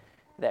driveway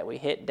that we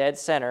hit dead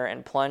center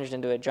and plunged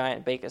into a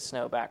giant bank of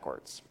snow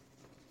backwards.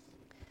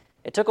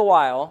 It took a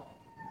while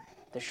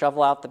to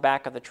shovel out the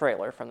back of the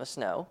trailer from the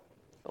snow,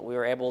 but we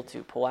were able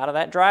to pull out of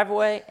that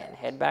driveway and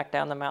head back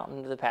down the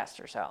mountain to the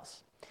pastor's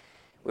house.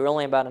 We were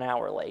only about an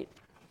hour late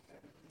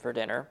for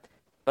dinner,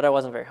 but I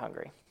wasn't very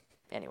hungry.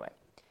 Anyway,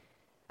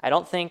 I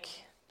don't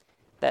think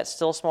that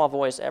still small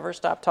voice ever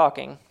stopped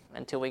talking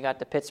until we got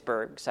to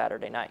Pittsburgh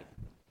Saturday night.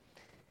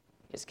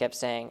 It just kept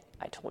saying,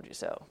 "I told you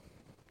so."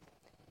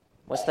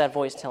 What's that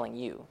voice telling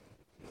you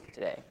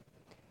today?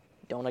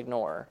 Don't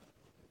ignore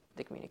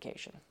the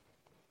communication.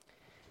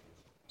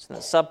 So the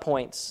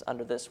subpoints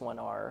under this one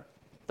are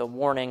the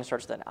warning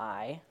starts with an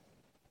I.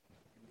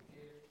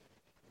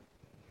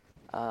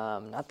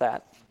 Not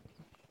that.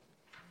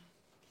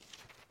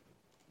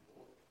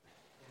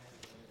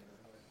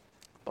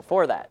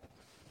 Before that.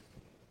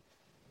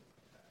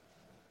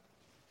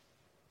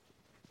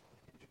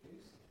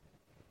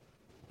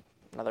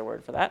 Another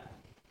word for that.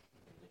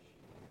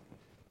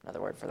 Another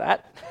word for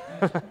that.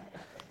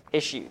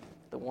 Issued.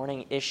 The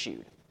warning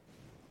issued.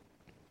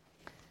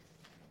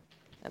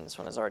 And this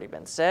one has already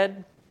been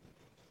said.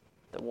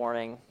 The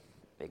warning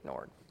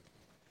ignored.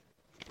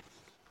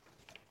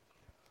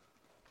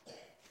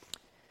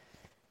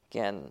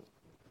 Again,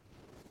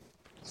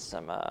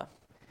 some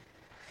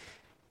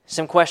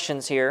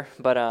questions here,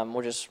 but I'll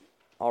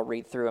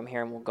read through them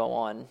here and we'll go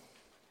on.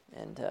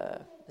 And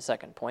the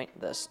second point,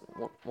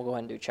 we'll go ahead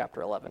and do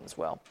chapter 11 as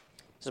well.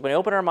 It says, when we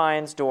open our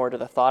mind's door to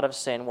the thought of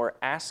sin, we're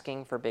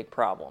asking for big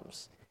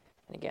problems.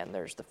 And again,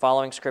 there's the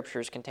following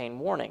scriptures contain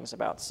warnings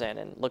about sin,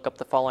 and look up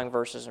the following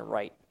verses and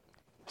write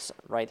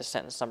the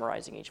sentence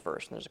summarizing each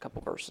verse, and there's a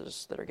couple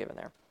verses that are given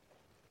there.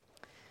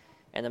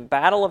 In the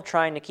battle of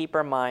trying to keep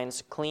our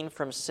minds clean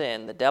from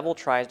sin, the devil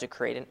tries to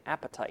create an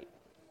appetite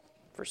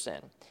for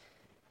sin.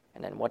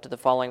 And then what do the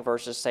following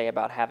verses say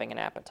about having an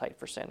appetite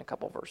for sin? A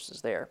couple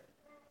verses there.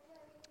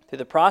 Through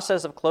the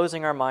process of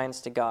closing our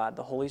minds to God,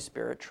 the Holy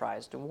Spirit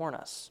tries to warn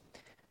us.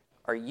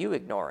 Are you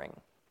ignoring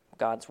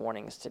God's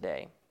warnings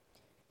today?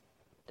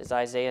 Does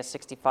Isaiah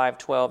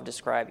 65:12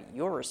 describe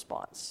your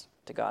response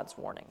to God's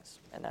warnings?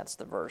 And that's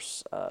the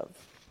verse of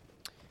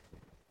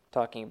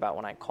talking about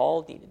when I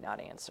called, ye did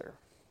not answer.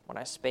 When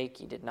I spake,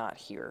 ye did not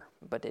hear,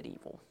 but did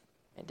evil,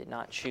 and did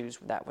not choose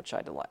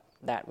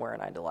that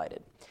wherein I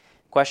delighted.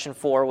 Question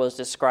 4 was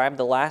describe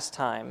the last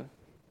time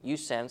you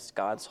sensed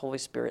God's Holy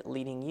Spirit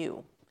leading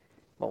you.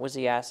 What was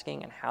he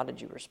asking, and how did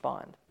you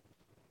respond?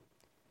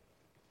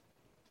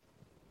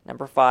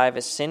 Number 5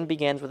 is sin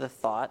begins with a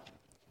thought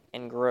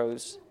and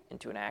grows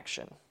into an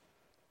action.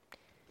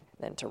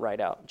 Then to write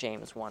out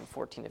James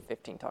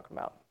 1:14-15, talking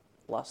about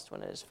lust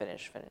when it is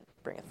finished,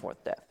 bringeth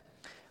forth death.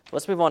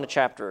 Let's move on to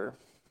chapter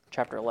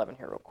 11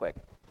 here real quick.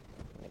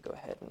 I'm going to go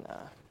ahead and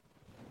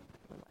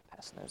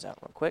pass those out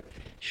real quick.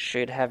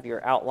 Should have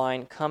your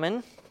outline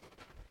coming.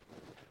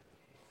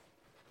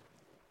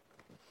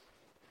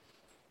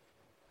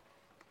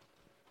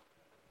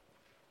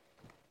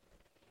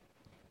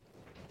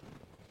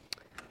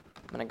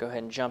 I'm going to go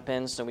ahead and jump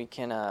in so we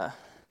can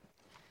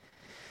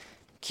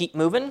keep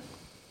moving.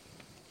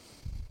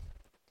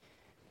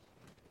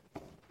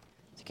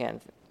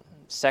 Again,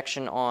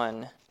 section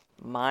on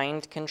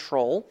mind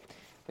control.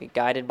 We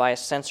guided by a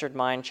censored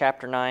mind,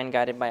 chapter 9,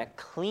 guided by a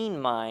clean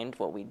mind,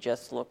 what we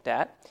just looked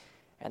at.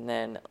 And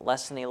then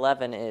lesson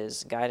 11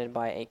 is guided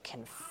by a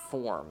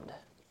conformed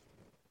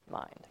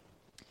mind.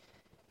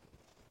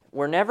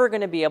 We're never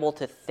going to be able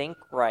to think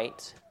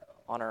right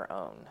on our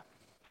own.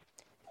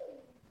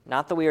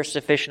 Not that we are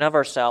sufficient of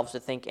ourselves to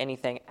think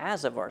anything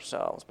as of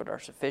ourselves, but our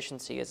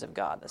sufficiency is of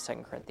God, that's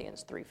 2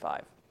 Corinthians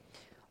 3:5.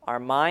 Our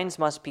minds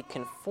must be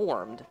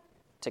conformed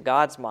to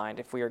God's mind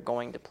if we are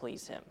going to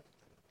please him.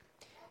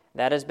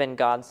 That has been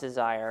God's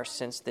desire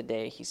since the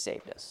day he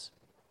saved us.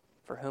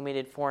 For whom he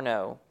did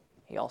foreknow,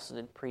 he also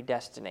did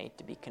predestinate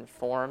to be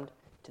conformed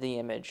to the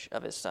image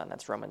of his Son.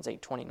 That's Romans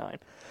 8:29.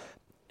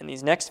 In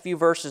these next few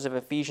verses of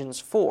Ephesians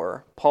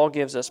 4, Paul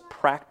gives us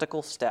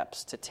practical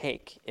steps to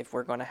take if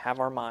we're going to have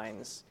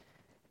minds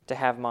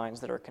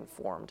that are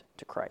conformed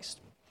to Christ.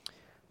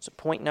 So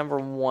point number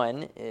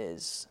 1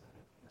 is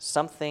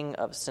something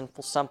of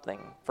sinful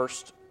something.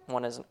 First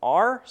one is an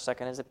R,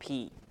 second is a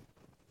P.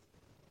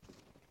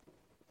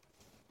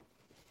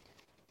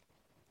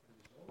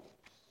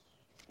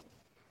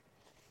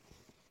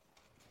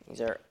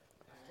 These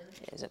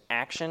is an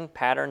action.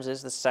 Patterns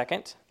is the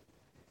second.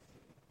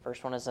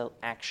 First one is an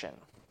action.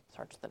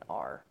 Starts with an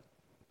R.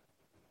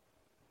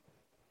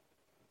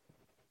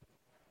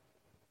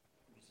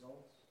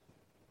 Results.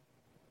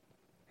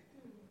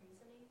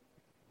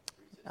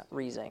 Not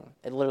reasoning.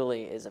 It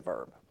literally is a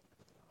verb.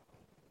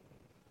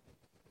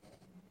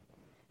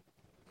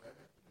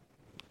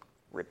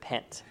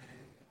 Repent.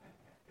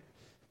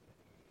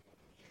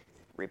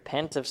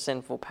 Repent of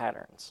sinful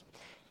patterns.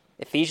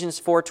 Ephesians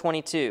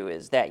 4:22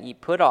 is that ye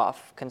put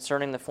off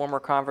concerning the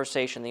former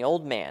conversation the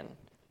old man,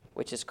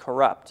 which is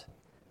corrupt,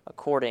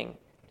 according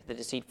to the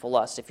deceitful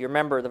lusts. If you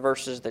remember the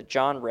verses that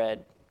John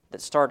read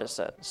that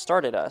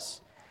started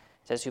us,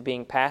 it says, who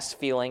being past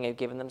feeling have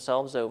given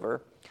themselves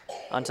over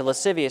unto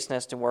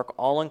lasciviousness to work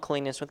all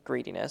uncleanness with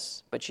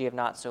greediness, but ye have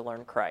not so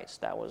learned Christ.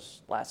 That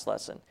was last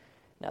lesson.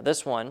 Now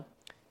this one,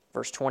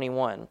 verse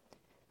 21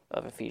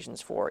 of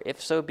Ephesians 4,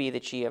 if so be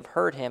that ye have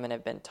heard him and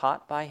have been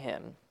taught by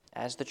him,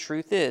 as the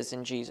truth is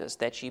in Jesus,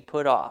 that ye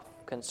put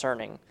off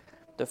concerning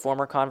the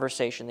former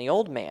conversation the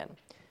old man,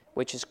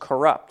 which is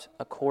corrupt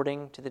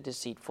according to the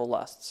deceitful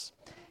lusts,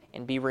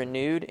 and be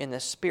renewed in the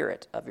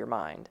spirit of your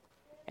mind,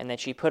 and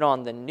that ye put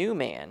on the new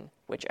man,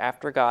 which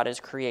after God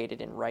is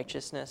created in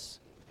righteousness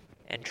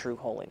and true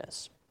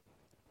holiness.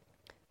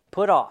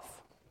 Put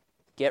off,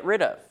 get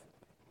rid of,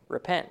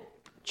 repent,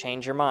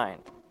 change your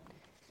mind.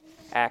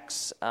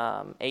 Acts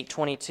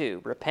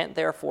 8:22, repent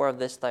therefore of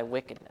this thy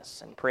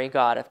wickedness, and pray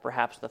God if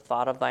perhaps the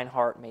thought of thine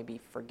heart may be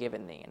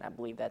forgiven thee. And I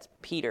believe that's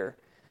Peter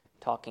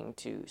talking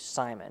to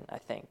Simon,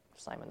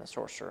 Simon the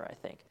sorcerer, I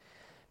think.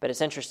 But it's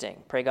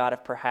interesting, pray God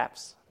if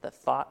perhaps the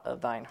thought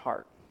of thine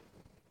heart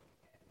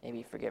may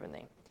be forgiven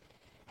thee.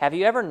 Have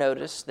you ever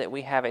noticed that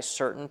we have a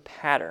certain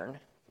pattern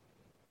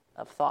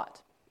of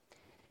thought?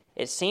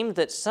 It seems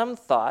that some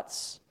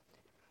thoughts,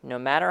 no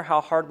matter how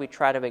hard we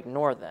try to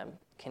ignore them,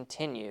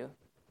 continue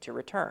to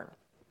return.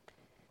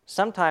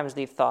 Sometimes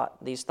these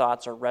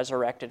thoughts are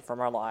resurrected from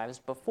our lives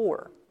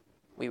before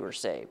we were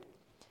saved.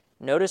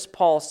 Notice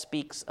Paul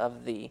speaks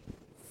of the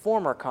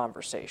former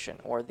conversation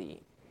or the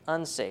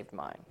unsaved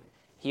mind.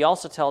 He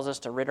also tells us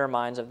to rid our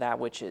minds of that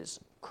which is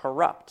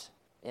corrupt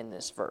in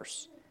this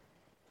verse.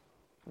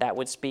 That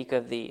would speak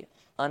of the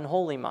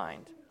unholy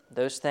mind,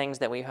 those things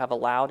that we have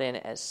allowed in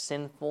as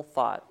sinful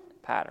thought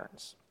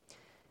patterns.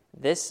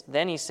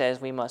 Then he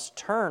says we must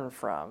turn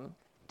from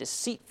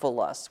deceitful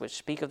lusts, which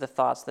speak of the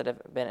thoughts that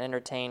have been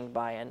entertained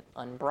by an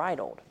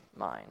unbridled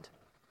mind.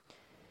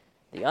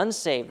 The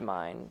unsaved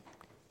mind,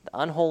 the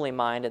unholy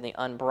mind, and the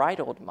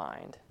unbridled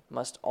mind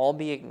must all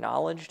be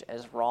acknowledged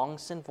as wrong,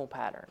 sinful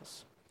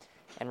patterns,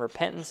 and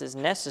repentance is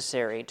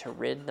necessary to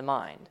rid the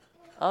mind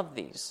of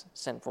these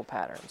sinful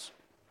patterns.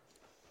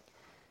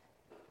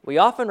 We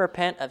often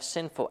repent of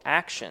sinful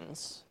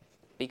actions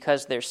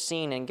because they're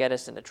seen and get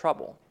us into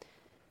trouble.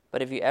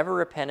 But have you ever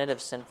repented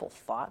of sinful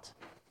thought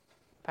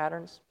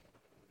patterns?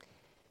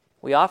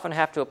 We often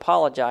have to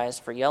apologize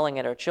for yelling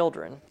at our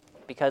children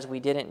because we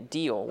didn't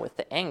deal with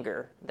the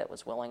anger that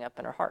was welling up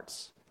in our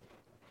hearts.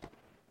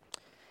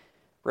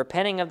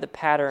 Repenting of the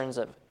patterns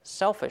of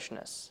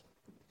selfishness,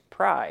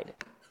 pride,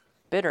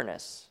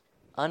 bitterness,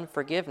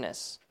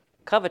 unforgiveness,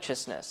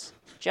 covetousness,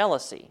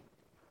 jealousy,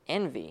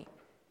 envy,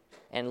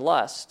 and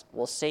lust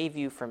will save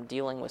you from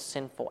dealing with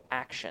sinful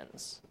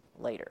actions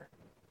later.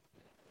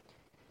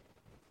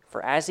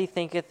 For as he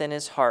thinketh in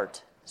his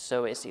heart,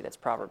 so is he. That's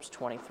Proverbs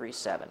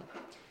 23:7.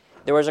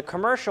 There was a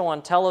commercial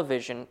on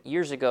television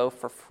years ago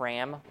for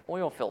Fram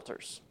oil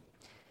filters.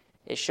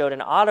 It showed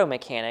an auto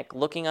mechanic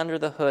looking under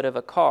the hood of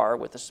a car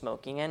with a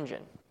smoking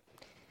engine.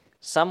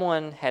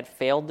 Someone had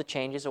failed to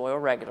change his oil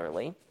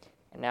regularly,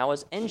 and now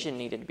his engine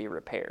needed to be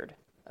repaired.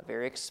 A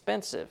very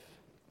expensive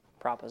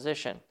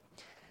proposition.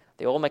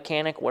 The oil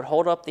mechanic would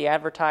hold up the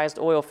advertised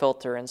oil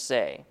filter and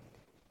say,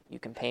 "You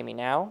can pay me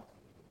now,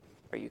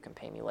 or you can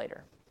pay me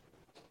later."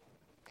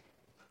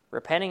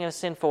 Repenting of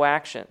sinful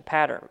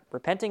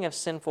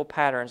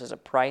patterns is a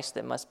price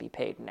that must be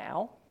paid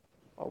now,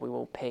 or we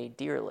will pay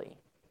dearly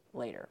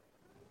later.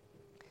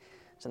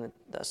 So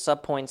the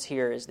subpoints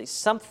here is the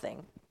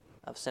something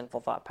of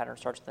sinful thought pattern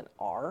starts with an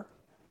R.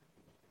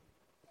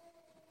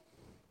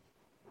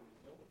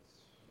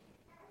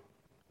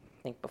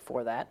 I think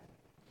before that,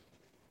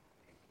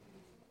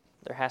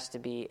 there has to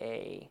be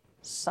a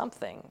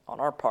something on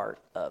our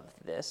part of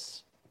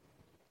this.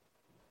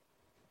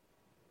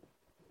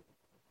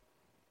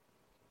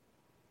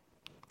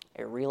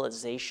 A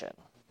realization.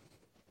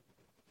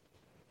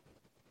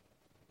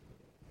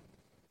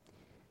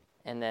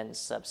 And then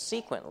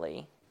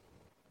subsequently,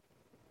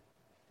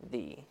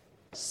 the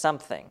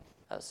something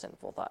of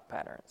sinful thought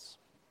patterns.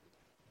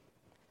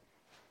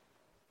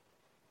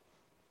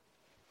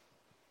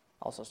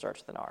 Also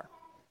starts with an R.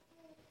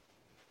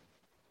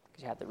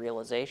 Because you have the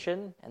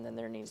realization, and then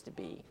there needs to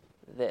be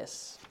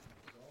this.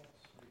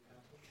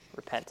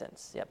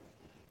 Repentance, yep.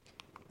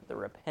 The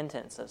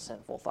repentance of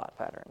sinful thought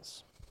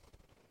patterns.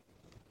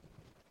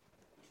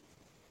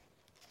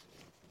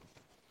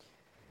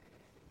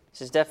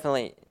 This is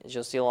definitely, as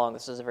you'll see along,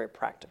 this is a very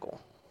practical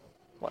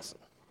lesson.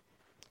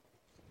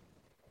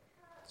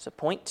 So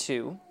point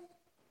 2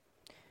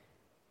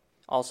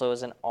 also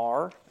is an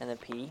R and a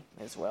P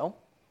as well.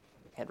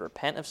 We had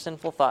repent of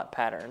sinful thought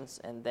patterns,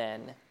 and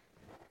then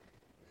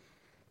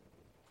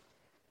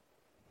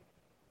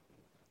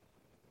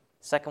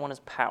second one is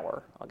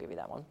power. I'll give you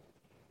that one.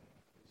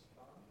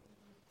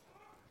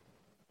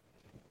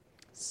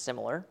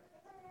 Similar.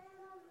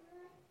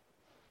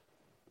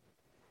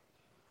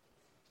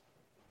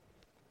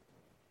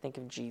 Think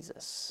of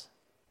Jesus.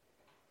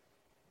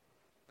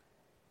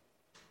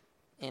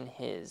 in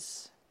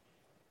his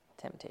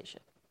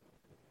temptation.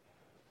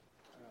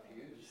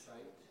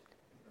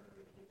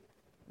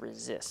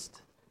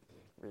 Resist.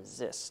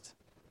 Resist.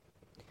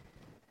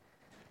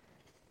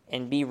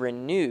 And be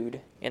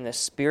renewed in the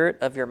spirit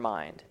of your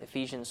mind.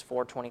 Ephesians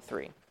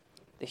 4:23.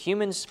 The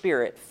human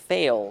spirit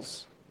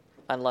fails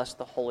unless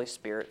the Holy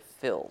Spirit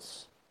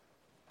fills.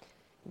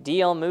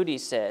 D.L. Moody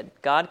said,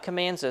 God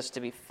commands us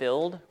to be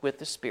filled with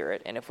the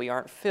Spirit, and if we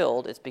aren't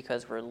filled, it's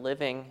because we're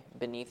living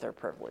beneath our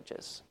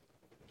privileges.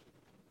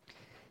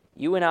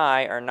 You and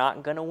I are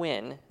not going to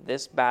win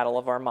this battle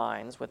of our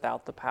minds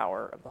without the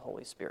power of the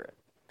Holy Spirit.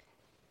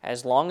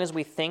 As long as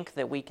we think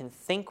that we can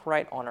think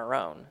right on our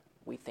own,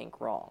 we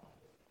think wrong.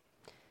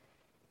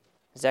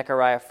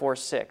 Zechariah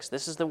 4:6,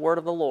 this is the word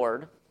of the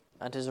Lord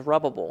unto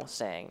Zerubbabel,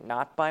 saying,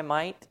 not by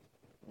might,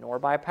 nor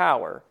by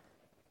power,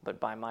 but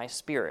by my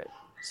Spirit,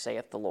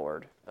 saith the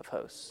Lord of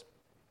hosts.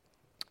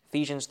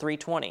 Ephesians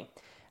 3:20,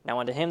 now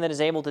unto him that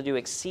is able to do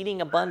exceeding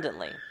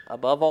abundantly,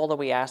 above all that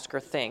we ask or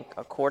think,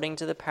 according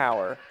to the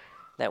power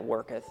that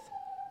worketh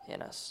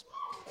in us.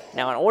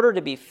 Now in order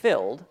to be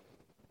filled,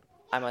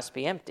 I must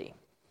be empty.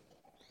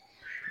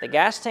 The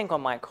gas tank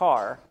on my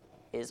car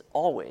is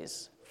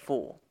always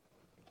full.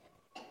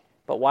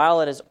 But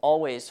while it is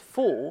always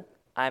full,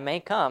 I may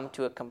come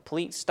to a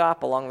complete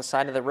stop along the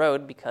side of the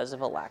road because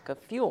of a lack of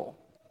fuel.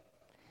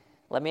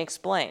 Let me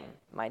explain.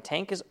 My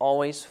tank is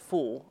always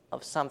full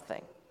of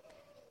something,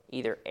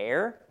 either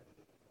air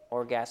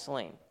or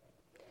gasoline.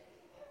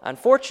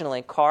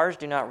 Unfortunately, cars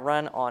do not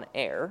run on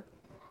air,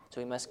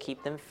 so we must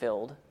keep them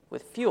filled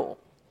with fuel.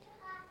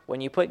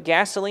 When you put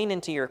gasoline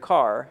into your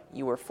car,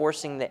 you are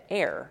forcing the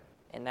air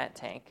in that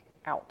tank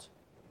out.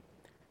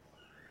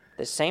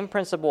 The same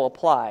principle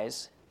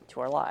applies to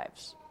our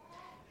lives.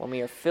 When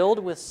we are filled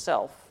with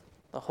self,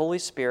 the Holy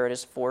Spirit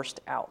is forced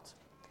out.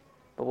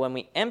 But when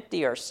we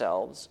empty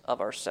ourselves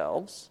of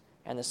ourselves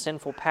and the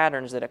sinful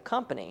patterns that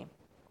accompany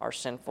our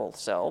sinful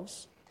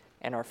selves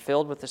and are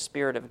filled with the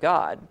Spirit of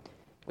God,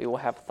 we will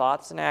have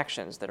thoughts and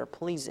actions that are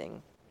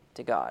pleasing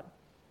to God.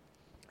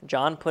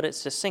 John put it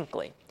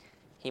succinctly,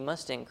 he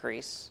must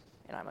increase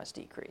and I must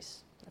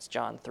decrease. That's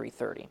John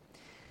 3:30.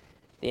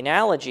 The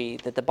analogy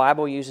that the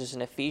Bible uses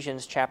in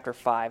Ephesians chapter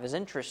 5 is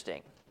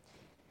interesting.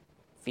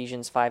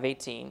 Ephesians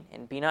 5:18,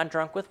 and be not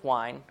drunk with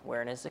wine,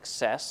 wherein is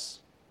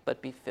excess,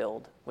 but be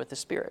filled with the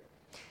Spirit.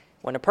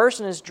 When a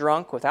person is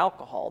drunk with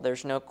alcohol,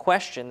 there's no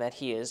question that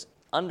he is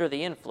under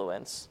the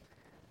influence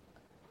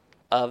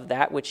of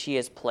that which he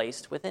has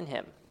placed within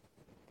him.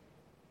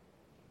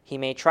 He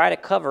may try to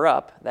cover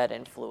up that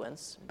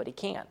influence, but he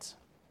can't.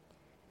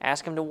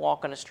 Ask him to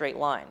walk on a straight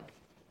line.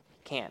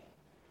 He can't.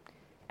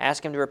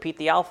 Ask him to repeat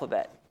the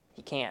alphabet.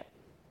 He can't.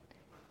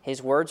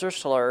 His words are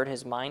slurred,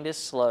 his mind is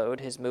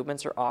slowed, his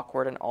movements are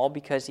awkward, and all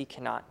because he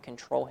cannot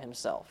control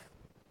himself.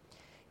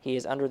 He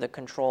is under the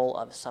control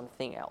of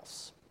something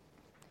else.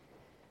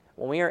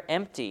 When we are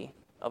empty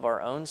of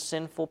our own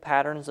sinful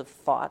patterns of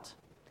thought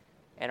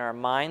and our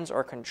minds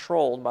are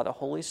controlled by the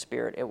Holy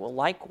Spirit, it will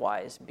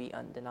likewise be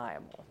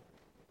undeniable.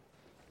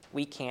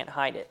 We can't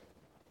hide it.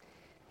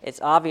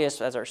 It's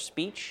obvious as our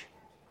speech,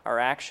 our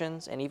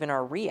actions, and even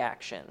our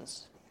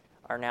reactions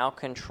are now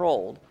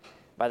controlled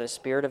by the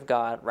Spirit of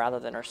God rather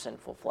than our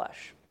sinful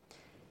flesh.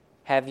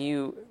 Have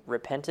you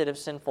repented of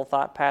sinful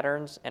thought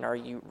patterns, and are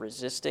you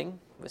resisting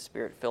with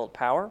Spirit-filled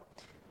power?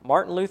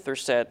 Martin Luther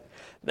said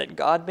that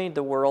God made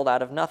the world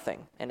out of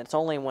nothing, and it's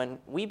only when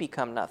we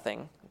become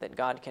nothing that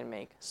God can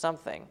make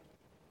something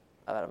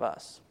out of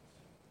us.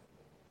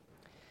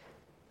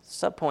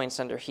 Subpoints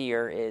under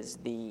here is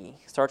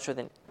starts with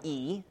an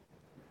E.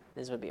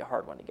 This would be a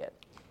hard one to get.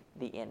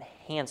 The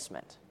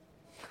enhancement.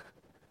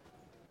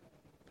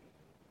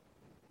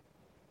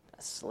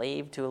 A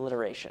slave to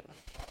alliteration.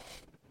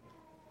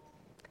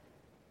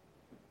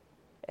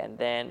 And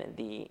then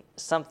the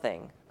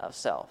something of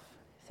self.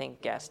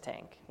 Think gas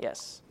tank.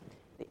 Yes.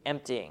 The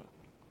emptying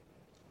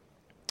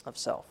of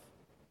self.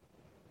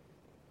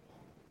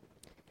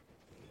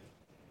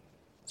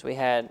 So we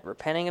had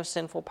repenting of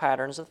sinful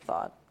patterns of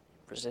thought,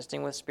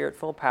 resisting with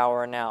Spirit-filled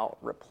power, and now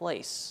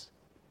replace,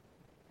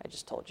 I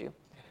just told you,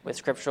 with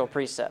scriptural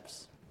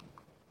precepts.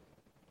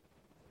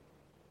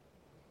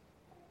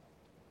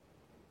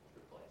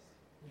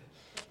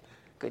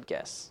 Good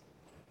guess.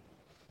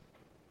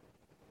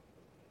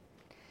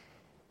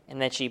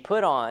 And that ye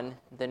put on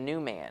the new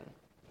man,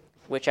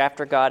 which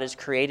after God is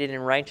created in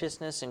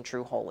righteousness and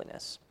true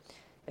holiness.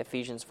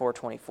 Ephesians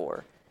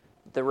 4:24.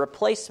 The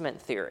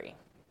replacement theory,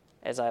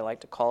 as I like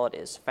to call it,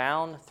 is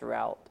found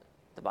throughout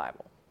the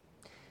Bible.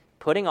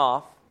 Putting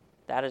off,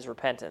 that is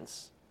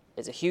repentance,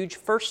 is a huge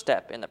first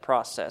step in the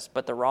process,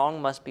 but the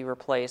wrong must be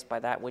replaced by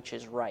that which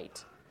is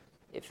right,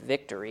 if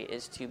victory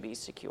is to be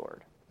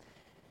secured.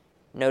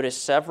 Notice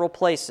several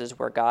places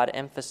where God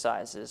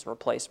emphasizes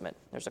replacement.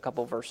 There's a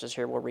couple verses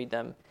here. We'll read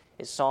them.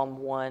 Is Psalm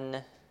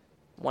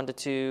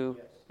 1:1-2,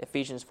 yes.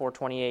 Ephesians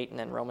 4:28, and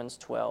then Romans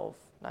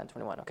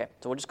 12:9-21. Okay,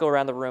 so we'll just go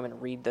around the room and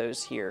read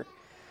those here.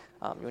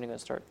 You want to go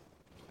start,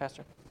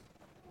 Pastor?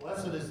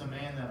 Blessed is the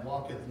man that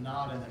walketh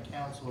not in the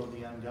counsel of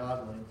the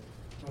ungodly,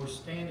 nor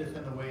standeth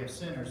in the way of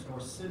sinners, nor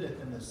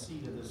sitteth in the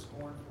seat of the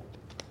scornful.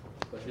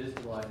 But his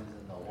delight is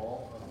in the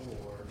law of the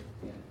Lord,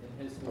 and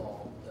in his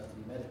law doth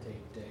he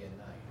meditate day and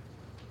night.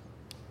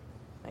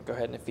 And go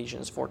ahead in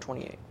Ephesians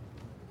 4:28.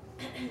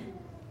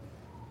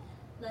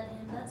 Let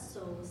him that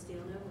stole steal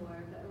no more,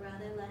 but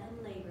rather let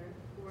him labor,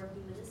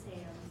 working with his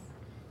hands,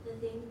 the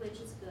thing which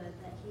is good,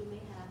 that he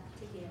may have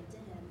to give to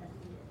him that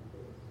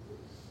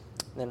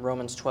needeth. Then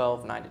Romans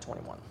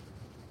 12:9-21.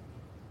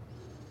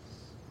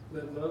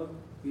 Let love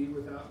be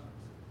without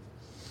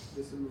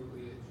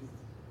dissimulation,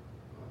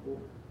 abhor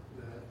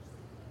that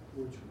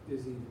which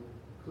is evil,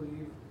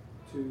 cleave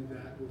to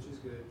that which is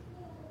good.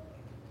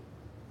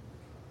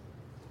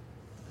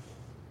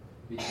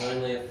 Be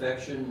kindly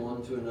affection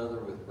one to another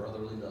with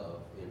brotherly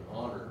love, in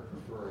honor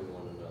preferring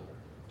one another.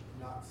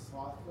 Not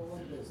slothful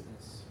in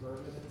business,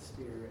 fervent in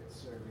spirit,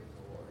 serving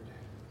the Lord.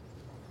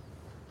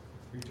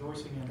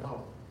 Rejoicing in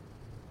hope.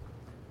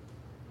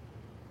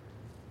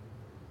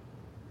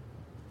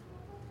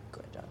 Go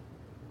ahead, John.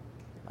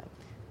 Mine.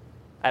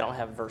 I don't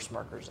have verse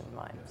markers in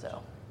mind,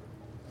 so.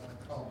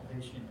 Call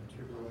patient in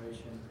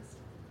tribulation,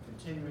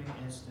 continuing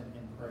instant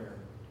in prayer.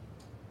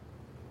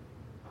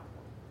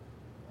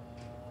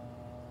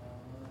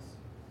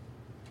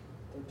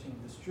 13,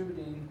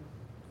 distributing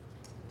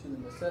to the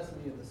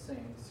necessity of the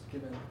saints,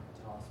 given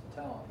to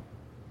hospitality.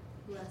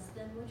 Bless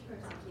them which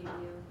persecute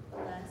you,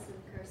 bless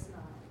and curse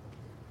not.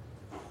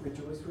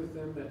 Rejoice with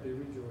them that do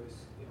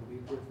rejoice, and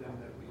weep with them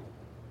that weep.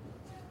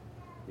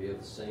 Be of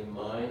the same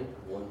mind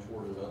one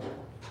toward another.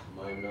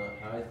 Mind not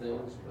high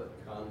things, but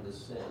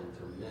condescend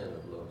to men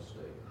of low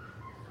estate.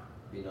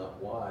 Be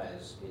not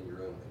wise in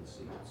your own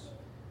conceits.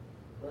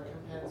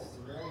 Recompense to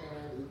no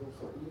man evil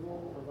for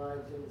evil,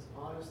 provide things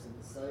honest in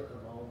the sight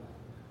of all men.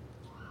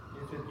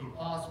 If it be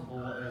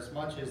possible, as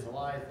much as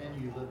lieth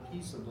in you, live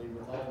peaceably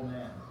with all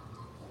men.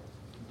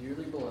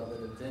 Dearly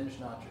beloved, avenge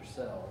not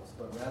yourselves,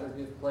 but rather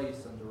give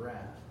place unto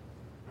wrath.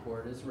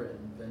 For it is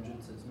written,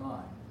 Vengeance is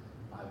mine,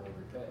 I will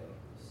repay,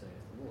 saith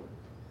the Lord.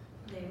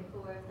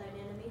 Therefore, if thine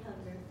enemy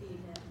hunger, feed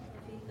him.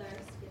 If he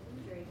thirst, give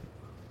him drink.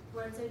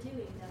 For in so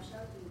doing thou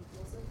shalt heap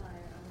coals of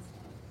fire on his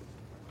head.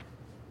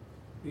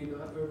 Be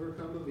not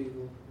overcome of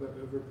evil, but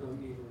overcome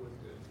evil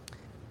with good.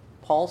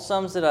 Paul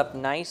sums it up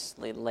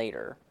nicely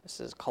later. This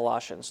is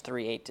Colossians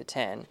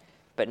 3:8-10.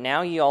 But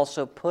now ye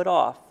also put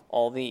off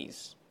all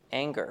these: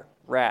 anger,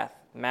 wrath,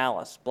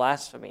 malice,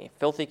 blasphemy,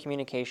 filthy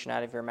communication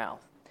out of your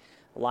mouth.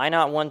 Lie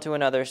not one to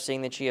another,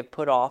 seeing that ye have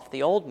put off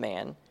the old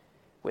man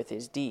with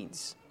his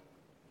deeds,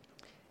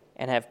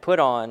 and have put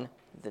on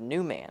the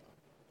new man,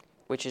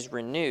 which is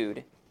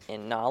renewed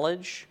in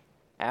knowledge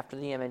after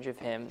the image of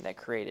him that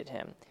created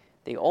him.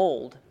 The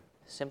old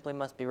simply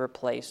must be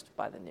replaced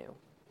by the new.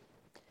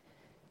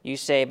 You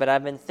say, but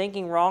I've been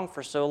thinking wrong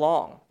for so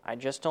long. I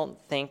just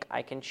don't think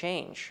I can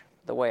change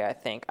the way I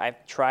think.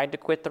 I've tried to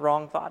quit the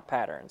wrong thought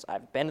patterns.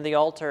 I've been to the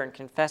altar and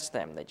confessed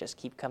them. They just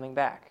keep coming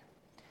back.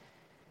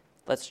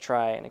 Let's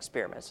try an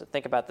experiment. So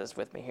think about this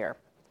with me here.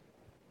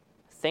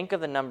 Think of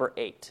the number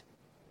 8.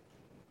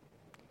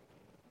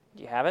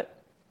 Do you have it?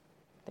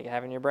 Think you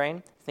have it in your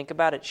brain? Think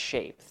about its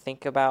shape.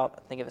 Think of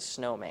a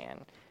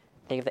snowman.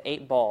 Think of the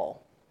 8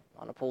 ball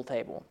on a pool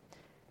table.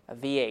 A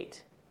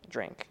V8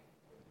 drink.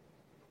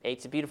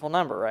 8's a beautiful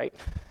number, right?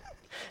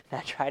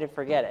 Now try to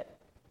forget it.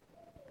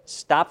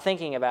 Stop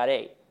thinking about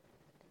 8.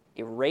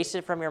 Erase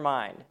it from your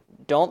mind.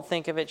 Don't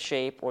think of its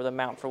shape or the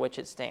mount for which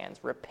it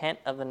stands. Repent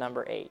of the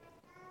number 8.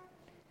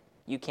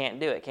 You can't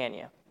do it, can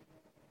you?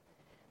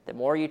 The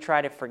more you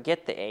try to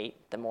forget the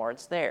 8, the more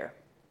it's there.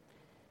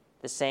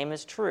 The same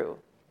is true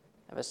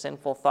of a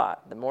sinful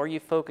thought. The more you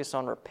focus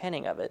on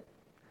repenting of it,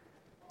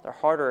 the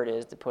harder it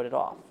is to put it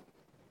off.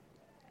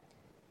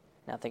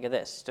 Now think of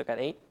this. Still got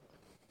 8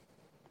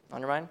 on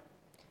your mind?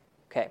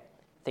 Okay.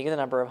 Think of the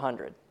number of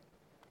 100.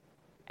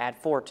 Add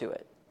 4 to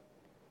it.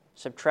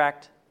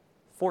 Subtract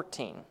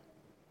 14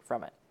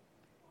 from it.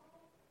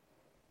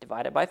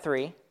 Divide it by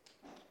 3.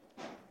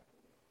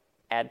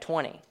 Add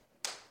 20.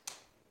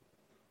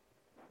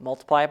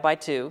 Multiply it by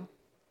 2. And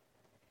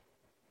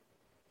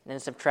then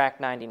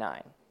subtract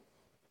 99.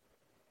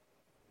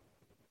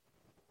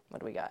 What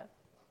do we got?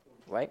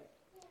 Right?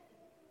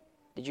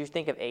 Did you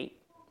think of 8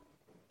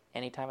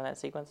 any time in that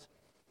sequence?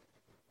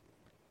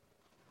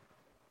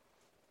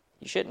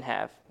 You shouldn't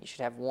have. You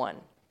should have 1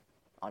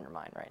 on your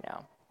mind right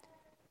now.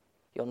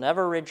 You'll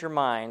never rid your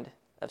mind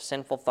of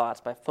sinful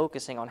thoughts by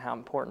focusing on how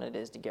important it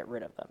is to get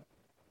rid of them.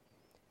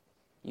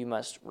 You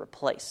must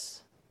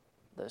replace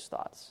those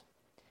thoughts.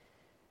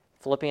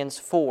 Philippians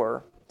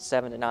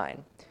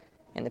 4:7-9.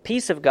 And the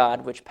peace of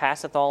God, which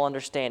passeth all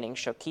understanding,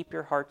 shall keep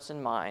your hearts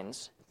and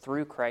minds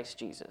through Christ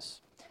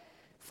Jesus.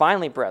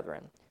 Finally,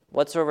 brethren,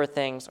 whatsoever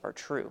things are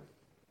true,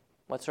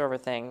 whatsoever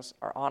things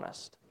are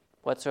honest,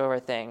 whatsoever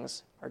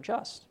things are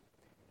just,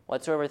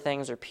 whatsoever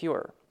things are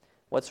pure,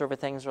 whatsoever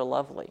things are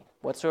lovely,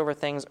 whatsoever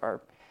things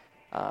are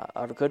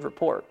of good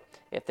report,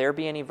 if there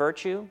be any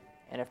virtue,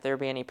 and if there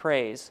be any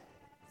praise,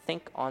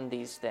 think on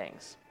these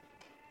things.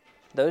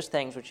 Those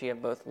things which ye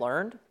have both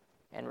learned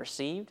and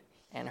received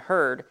and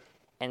heard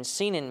and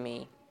seen in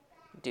me,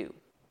 do,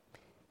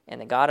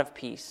 and the God of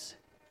peace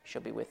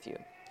shall be with you.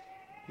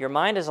 Your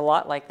mind is a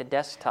lot like the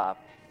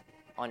desktop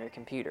on your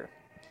computer.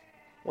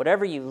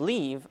 Whatever you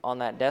leave on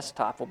that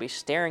desktop will be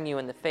staring you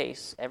in the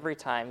face every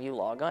time you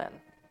log in.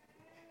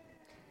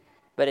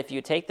 But if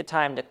you take the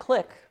time to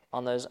click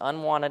on those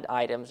unwanted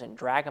items and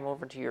drag them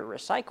over to your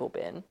recycle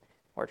bin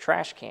or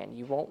trash can,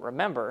 you won't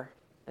remember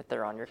that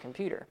they're on your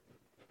computer.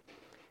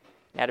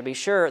 Now, to be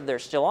sure, they're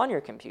still on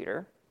your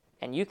computer,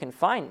 and you can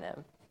find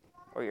them,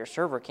 or your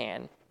server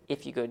can,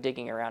 if you go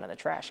digging around in the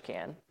trash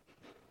can.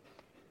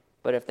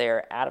 But if they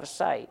are out of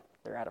sight,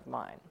 they're out of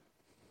mind.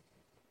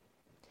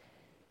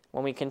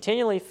 When we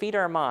continually feed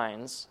our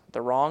minds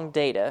the wrong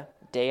data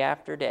day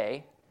after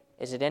day,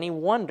 is it any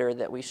wonder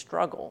that we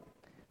struggle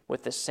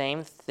with the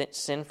same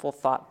sinful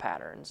thought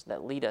patterns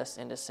that lead us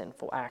into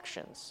sinful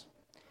actions?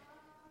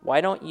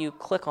 Why don't you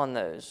click on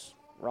those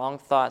wrong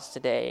thoughts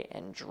today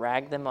and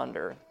drag them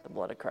under the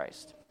blood of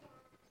Christ?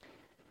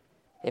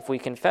 If we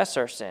confess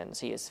our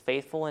sins, he is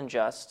faithful and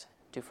just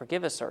to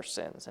forgive us our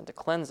sins and to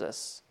cleanse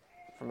us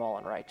from all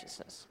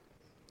unrighteousness.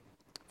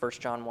 1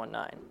 John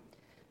 1:9.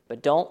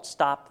 But don't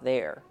stop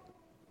there.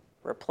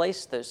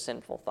 Replace those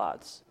sinful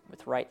thoughts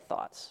with right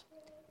thoughts.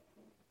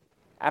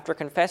 After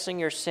confessing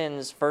your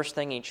sins first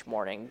thing each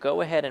morning,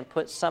 go ahead and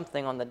put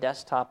something on the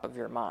desktop of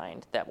your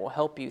mind that will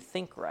help you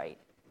think right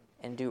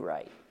and do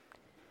right.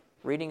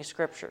 Reading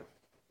Scripture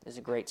is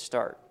a great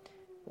start.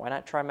 Why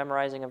not try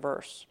memorizing a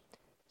verse?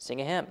 Sing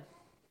a hymn.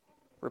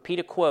 Repeat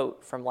a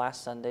quote from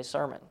last Sunday's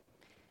sermon.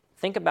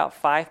 Think about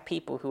 5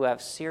 people who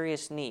have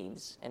serious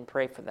needs and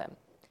pray for them.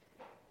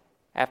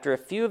 After a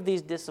few of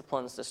these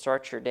disciplines to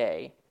start your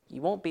day,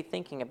 you won't be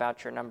thinking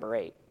about your number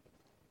 8.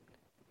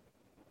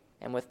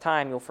 And with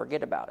time, you'll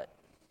forget about it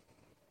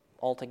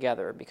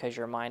altogether because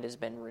your mind has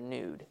been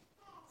renewed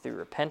through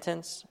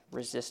repentance,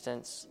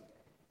 resistance,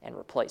 and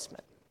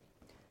replacement.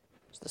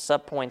 So the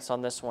subpoints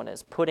on this one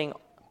is putting,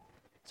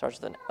 starts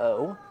with an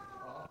O,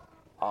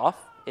 off,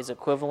 is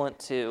equivalent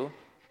to,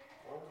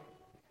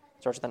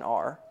 starts with an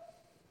R,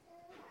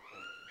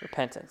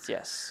 repentance,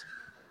 yes.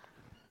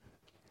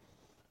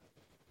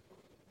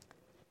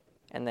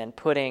 And then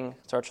putting,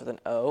 starts with an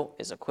O,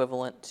 is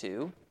equivalent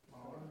to,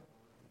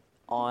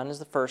 on is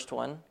the first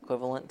one,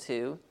 equivalent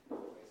to,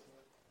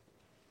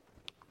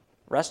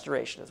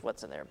 restoration is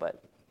what's in there,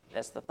 but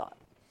that's the thought.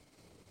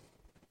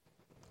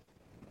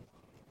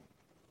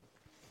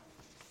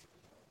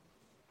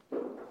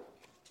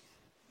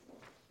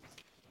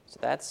 So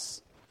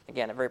that's,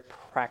 again, a very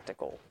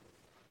practical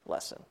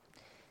lesson.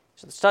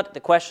 So the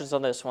questions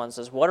on this one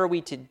says, what are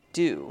we to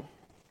do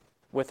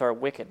with our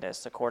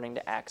wickedness according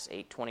to Acts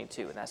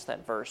 8:22? And that's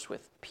that verse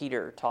with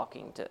Peter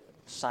talking to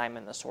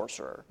Simon the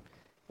sorcerer.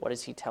 What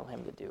does he tell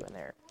him to do in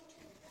there?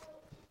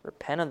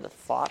 Repent of the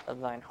thought of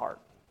thine heart.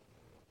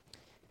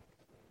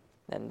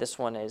 And this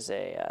one is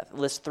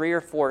list 3 or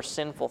 4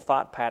 sinful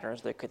thought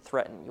patterns that could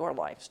threaten your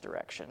life's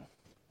direction.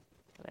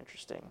 An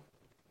interesting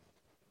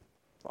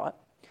thought.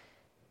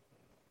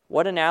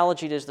 What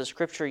analogy does the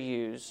Scripture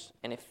use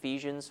in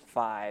Ephesians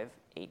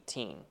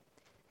 5:18?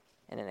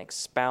 And then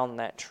expound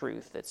that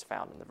truth that's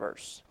found in the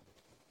verse.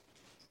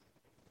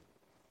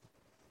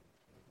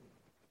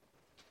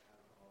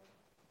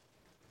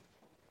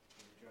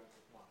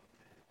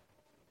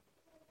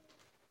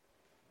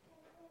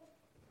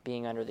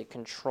 Being under the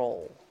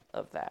control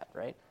of that,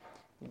 right?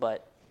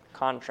 But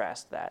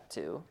contrast that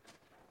to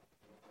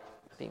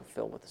being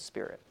filled with the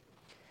Spirit.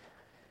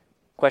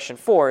 Question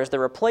 4 is the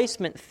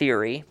replacement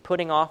theory,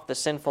 putting off the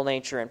sinful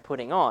nature and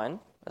putting on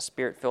a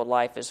Spirit-filled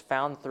life, is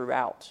found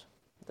throughout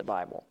the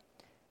Bible.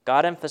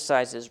 God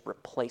emphasizes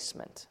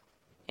replacement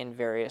in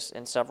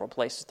several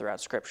places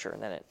throughout Scripture,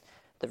 and then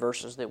the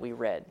verses that we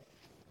read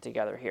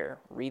together here,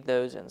 read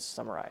those and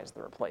summarize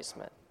the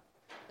replacement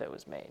that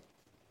was made.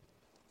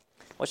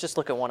 Let's just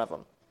look at one of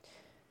them.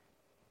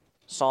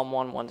 Psalm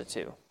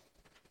 1:1-2.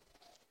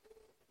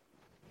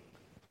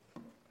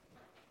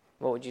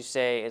 What would you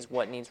say is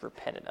what needs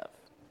repented of?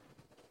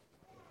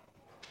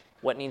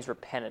 What needs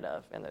repented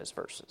of in those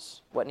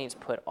verses? What needs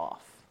put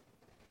off?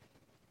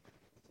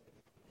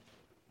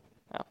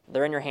 Well,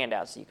 they're in your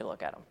handout, so you can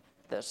look at them.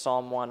 The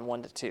Psalm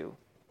 1:1-2.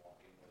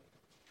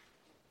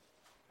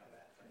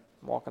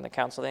 Walk in the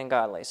counsel of the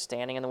ungodly,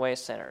 standing in the way of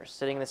sinners,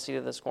 sitting in the seat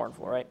of the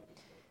scornful, right?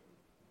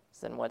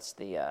 So then what's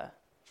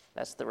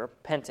that's the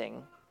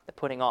repenting, the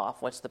putting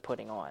off. What's the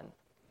putting on?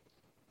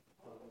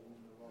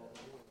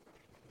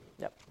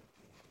 Yep.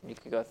 You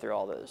could go through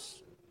all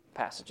those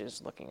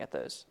passages looking at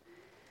those.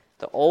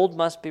 The old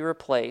must be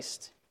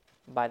replaced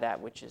by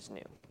that which is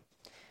new.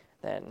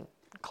 Then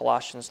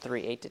Colossians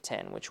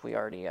 3:8-10, which we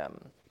already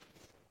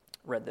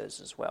read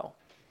those as well.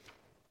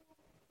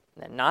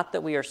 And not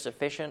that we are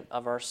sufficient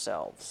of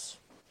ourselves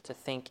to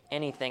think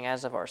anything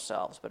as of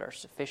ourselves, but our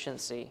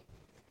sufficiency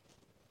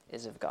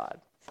is of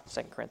God.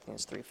 2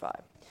 Corinthians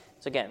 3:5.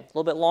 So again, a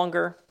little bit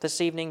longer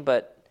this evening,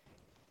 but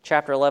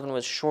chapter 11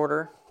 was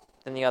shorter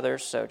than the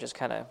others, so just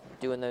kind of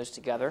doing those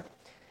together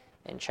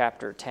in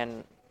chapter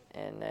 10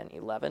 and then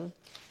 11.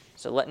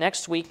 So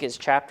next week is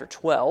chapter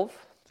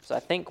 12. So I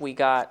think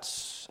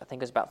it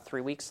was about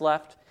 3 weeks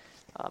left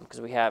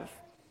because we have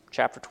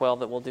chapter 12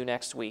 that we'll do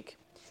next week,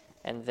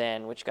 and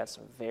then, which got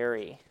some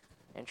very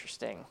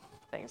interesting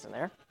things in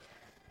there.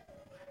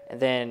 And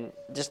then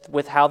just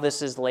with how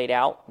this is laid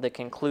out, the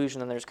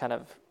conclusion, and there's kind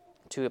of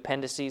 2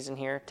 appendices in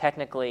here.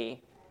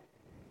 Technically,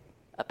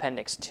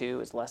 Appendix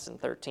 2 is Lesson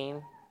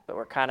 13, but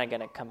we're kind of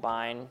going to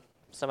combine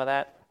some of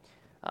that.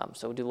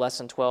 So we'll do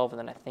Lesson 12, and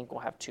then I think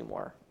we'll have 2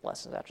 more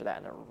lessons after that,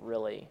 and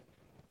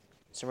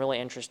some really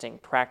interesting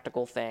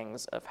practical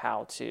things of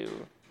how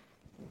to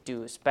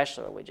do,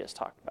 especially what we just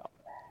talked about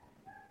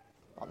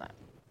on that.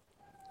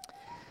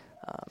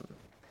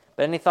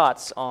 But any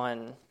thoughts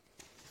on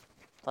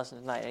lesson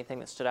tonight? Anything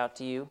that stood out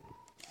to you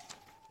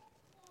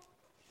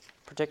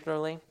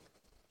particularly?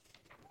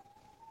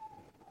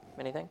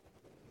 Anything?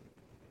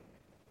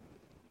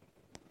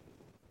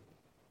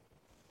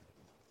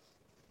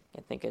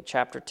 I think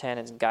chapter 10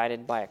 is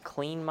guided by a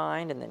clean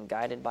mind and then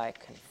guided by a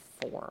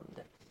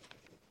conformed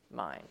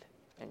mind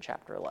in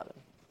chapter 11.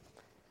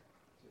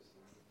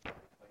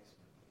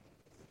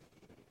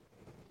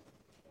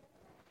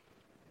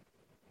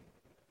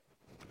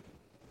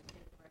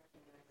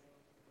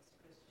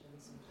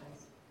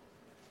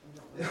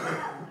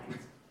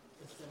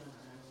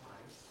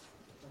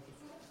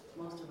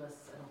 Most of us,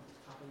 I don't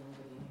probably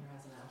anybody in here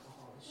has an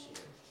alcohol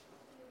issue,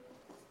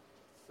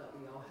 but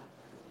we all have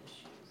our own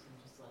issues, and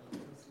just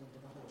listening to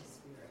the Holy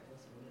Spirit,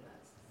 listening to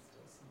that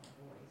still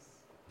small voice.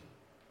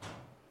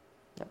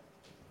 Yep.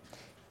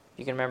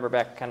 You can remember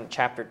back kind of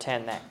chapter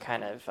 10, that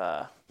kind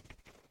of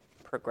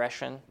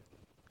progression,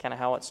 kind of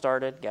how it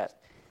started. Got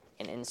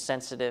an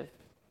insensitive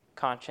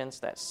conscience,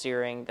 that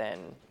searing,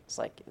 then it's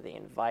like the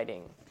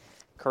inviting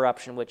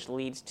corruption, which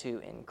leads to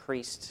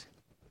increased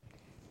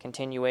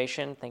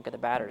continuation. Think of the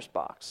batter's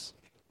box,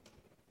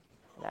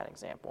 that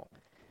example.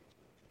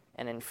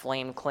 An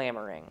inflamed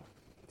clamoring,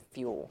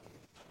 fuel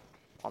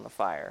on the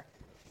fire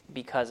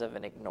because of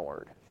an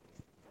ignored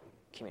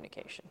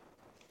communication.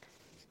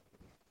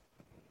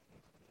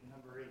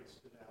 Number 8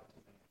 stood out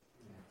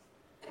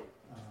to me.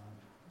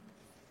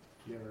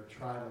 You ever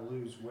try to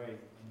lose weight and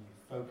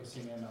you're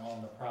focusing in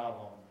on the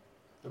problem,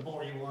 the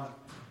more you want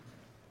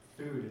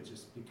food, it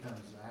just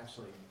becomes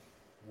actually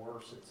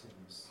worse, it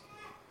seems.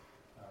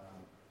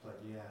 But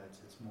yeah,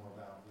 it's more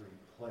about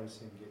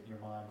replacing, getting your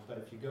mind. But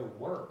if you go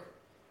work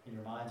and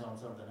your mind's on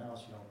something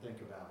else, you don't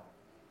think about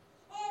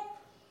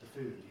the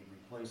food. You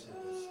replace it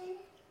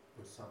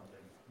with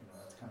something.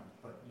 That's kind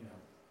of. But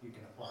you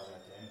can apply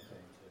that to anything,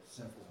 to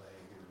sinful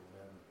behavior or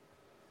whatever.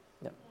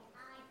 Yep.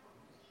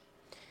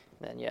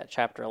 And then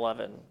chapter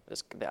 11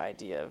 is the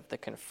idea of the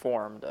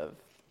conformed, of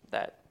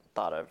that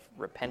thought of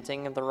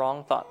repenting of the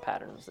wrong thought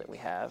patterns that we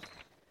have.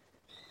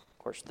 Of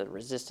course, the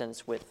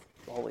resistance with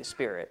the Holy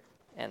Spirit.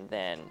 And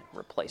then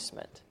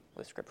replacement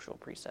with scriptural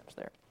precepts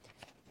there.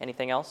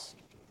 Anything else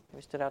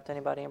that stood out to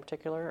anybody in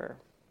particular?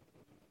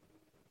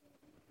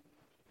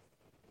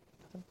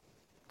 Or?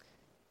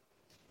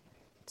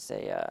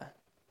 Say,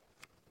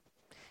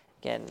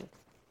 again,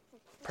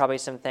 probably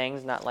some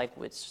things, not like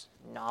it's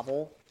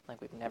novel,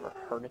 like we've never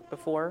heard it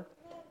before,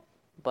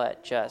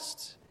 but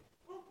just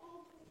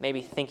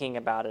maybe thinking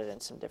about it in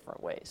some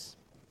different ways.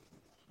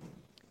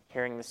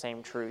 Hearing the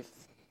same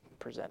truth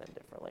presented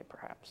differently,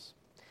 perhaps.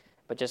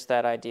 But just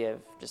that idea of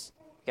just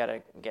got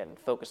to, again,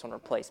 focus on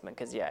replacement,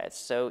 because, it's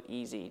so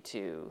easy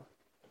to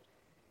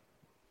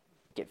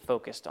get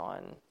focused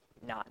on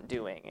not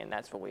doing, and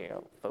that's what we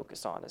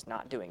focus on, is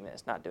not doing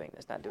this, not doing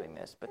this, not doing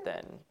this, but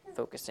then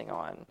focusing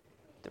on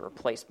the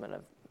replacement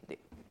of the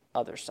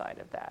other side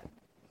of that.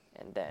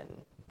 And then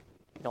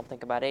you don't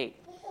think about 8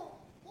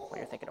 when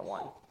you're thinking of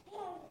 1.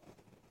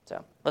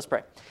 So let's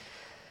pray.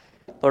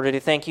 Lord, I do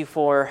thank you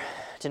for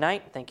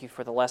tonight. Thank you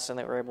for the lesson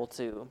that we're able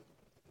to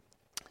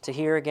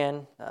hear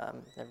again.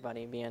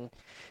 Everybody being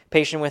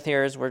patient with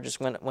here as we're just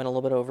went a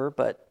little bit over,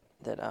 but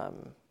that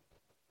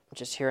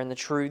just hearing the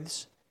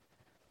truths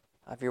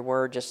of your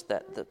word, just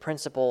that the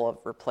principle of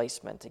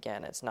replacement,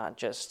 again, it's not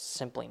just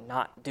simply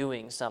not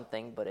doing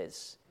something, but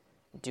it's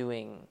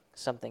doing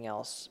something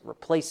else,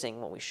 replacing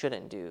what we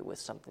shouldn't do with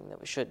something that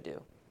we should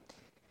do.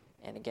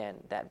 And again,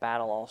 that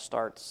battle all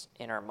starts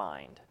in our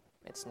mind.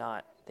 It's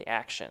not the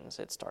actions,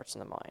 it starts in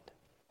the mind.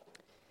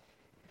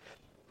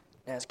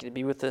 I ask you to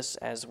be with us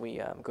as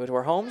we go to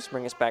our homes,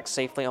 bring us back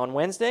safely on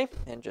Wednesday,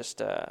 and just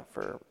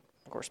for,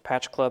 of course,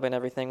 Patch Club and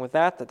everything with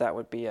that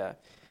would be a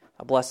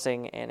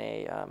blessing and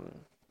a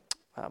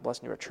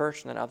blessing to our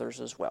church and then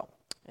others as well.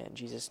 In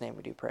Jesus' name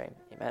we do pray.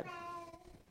 Amen.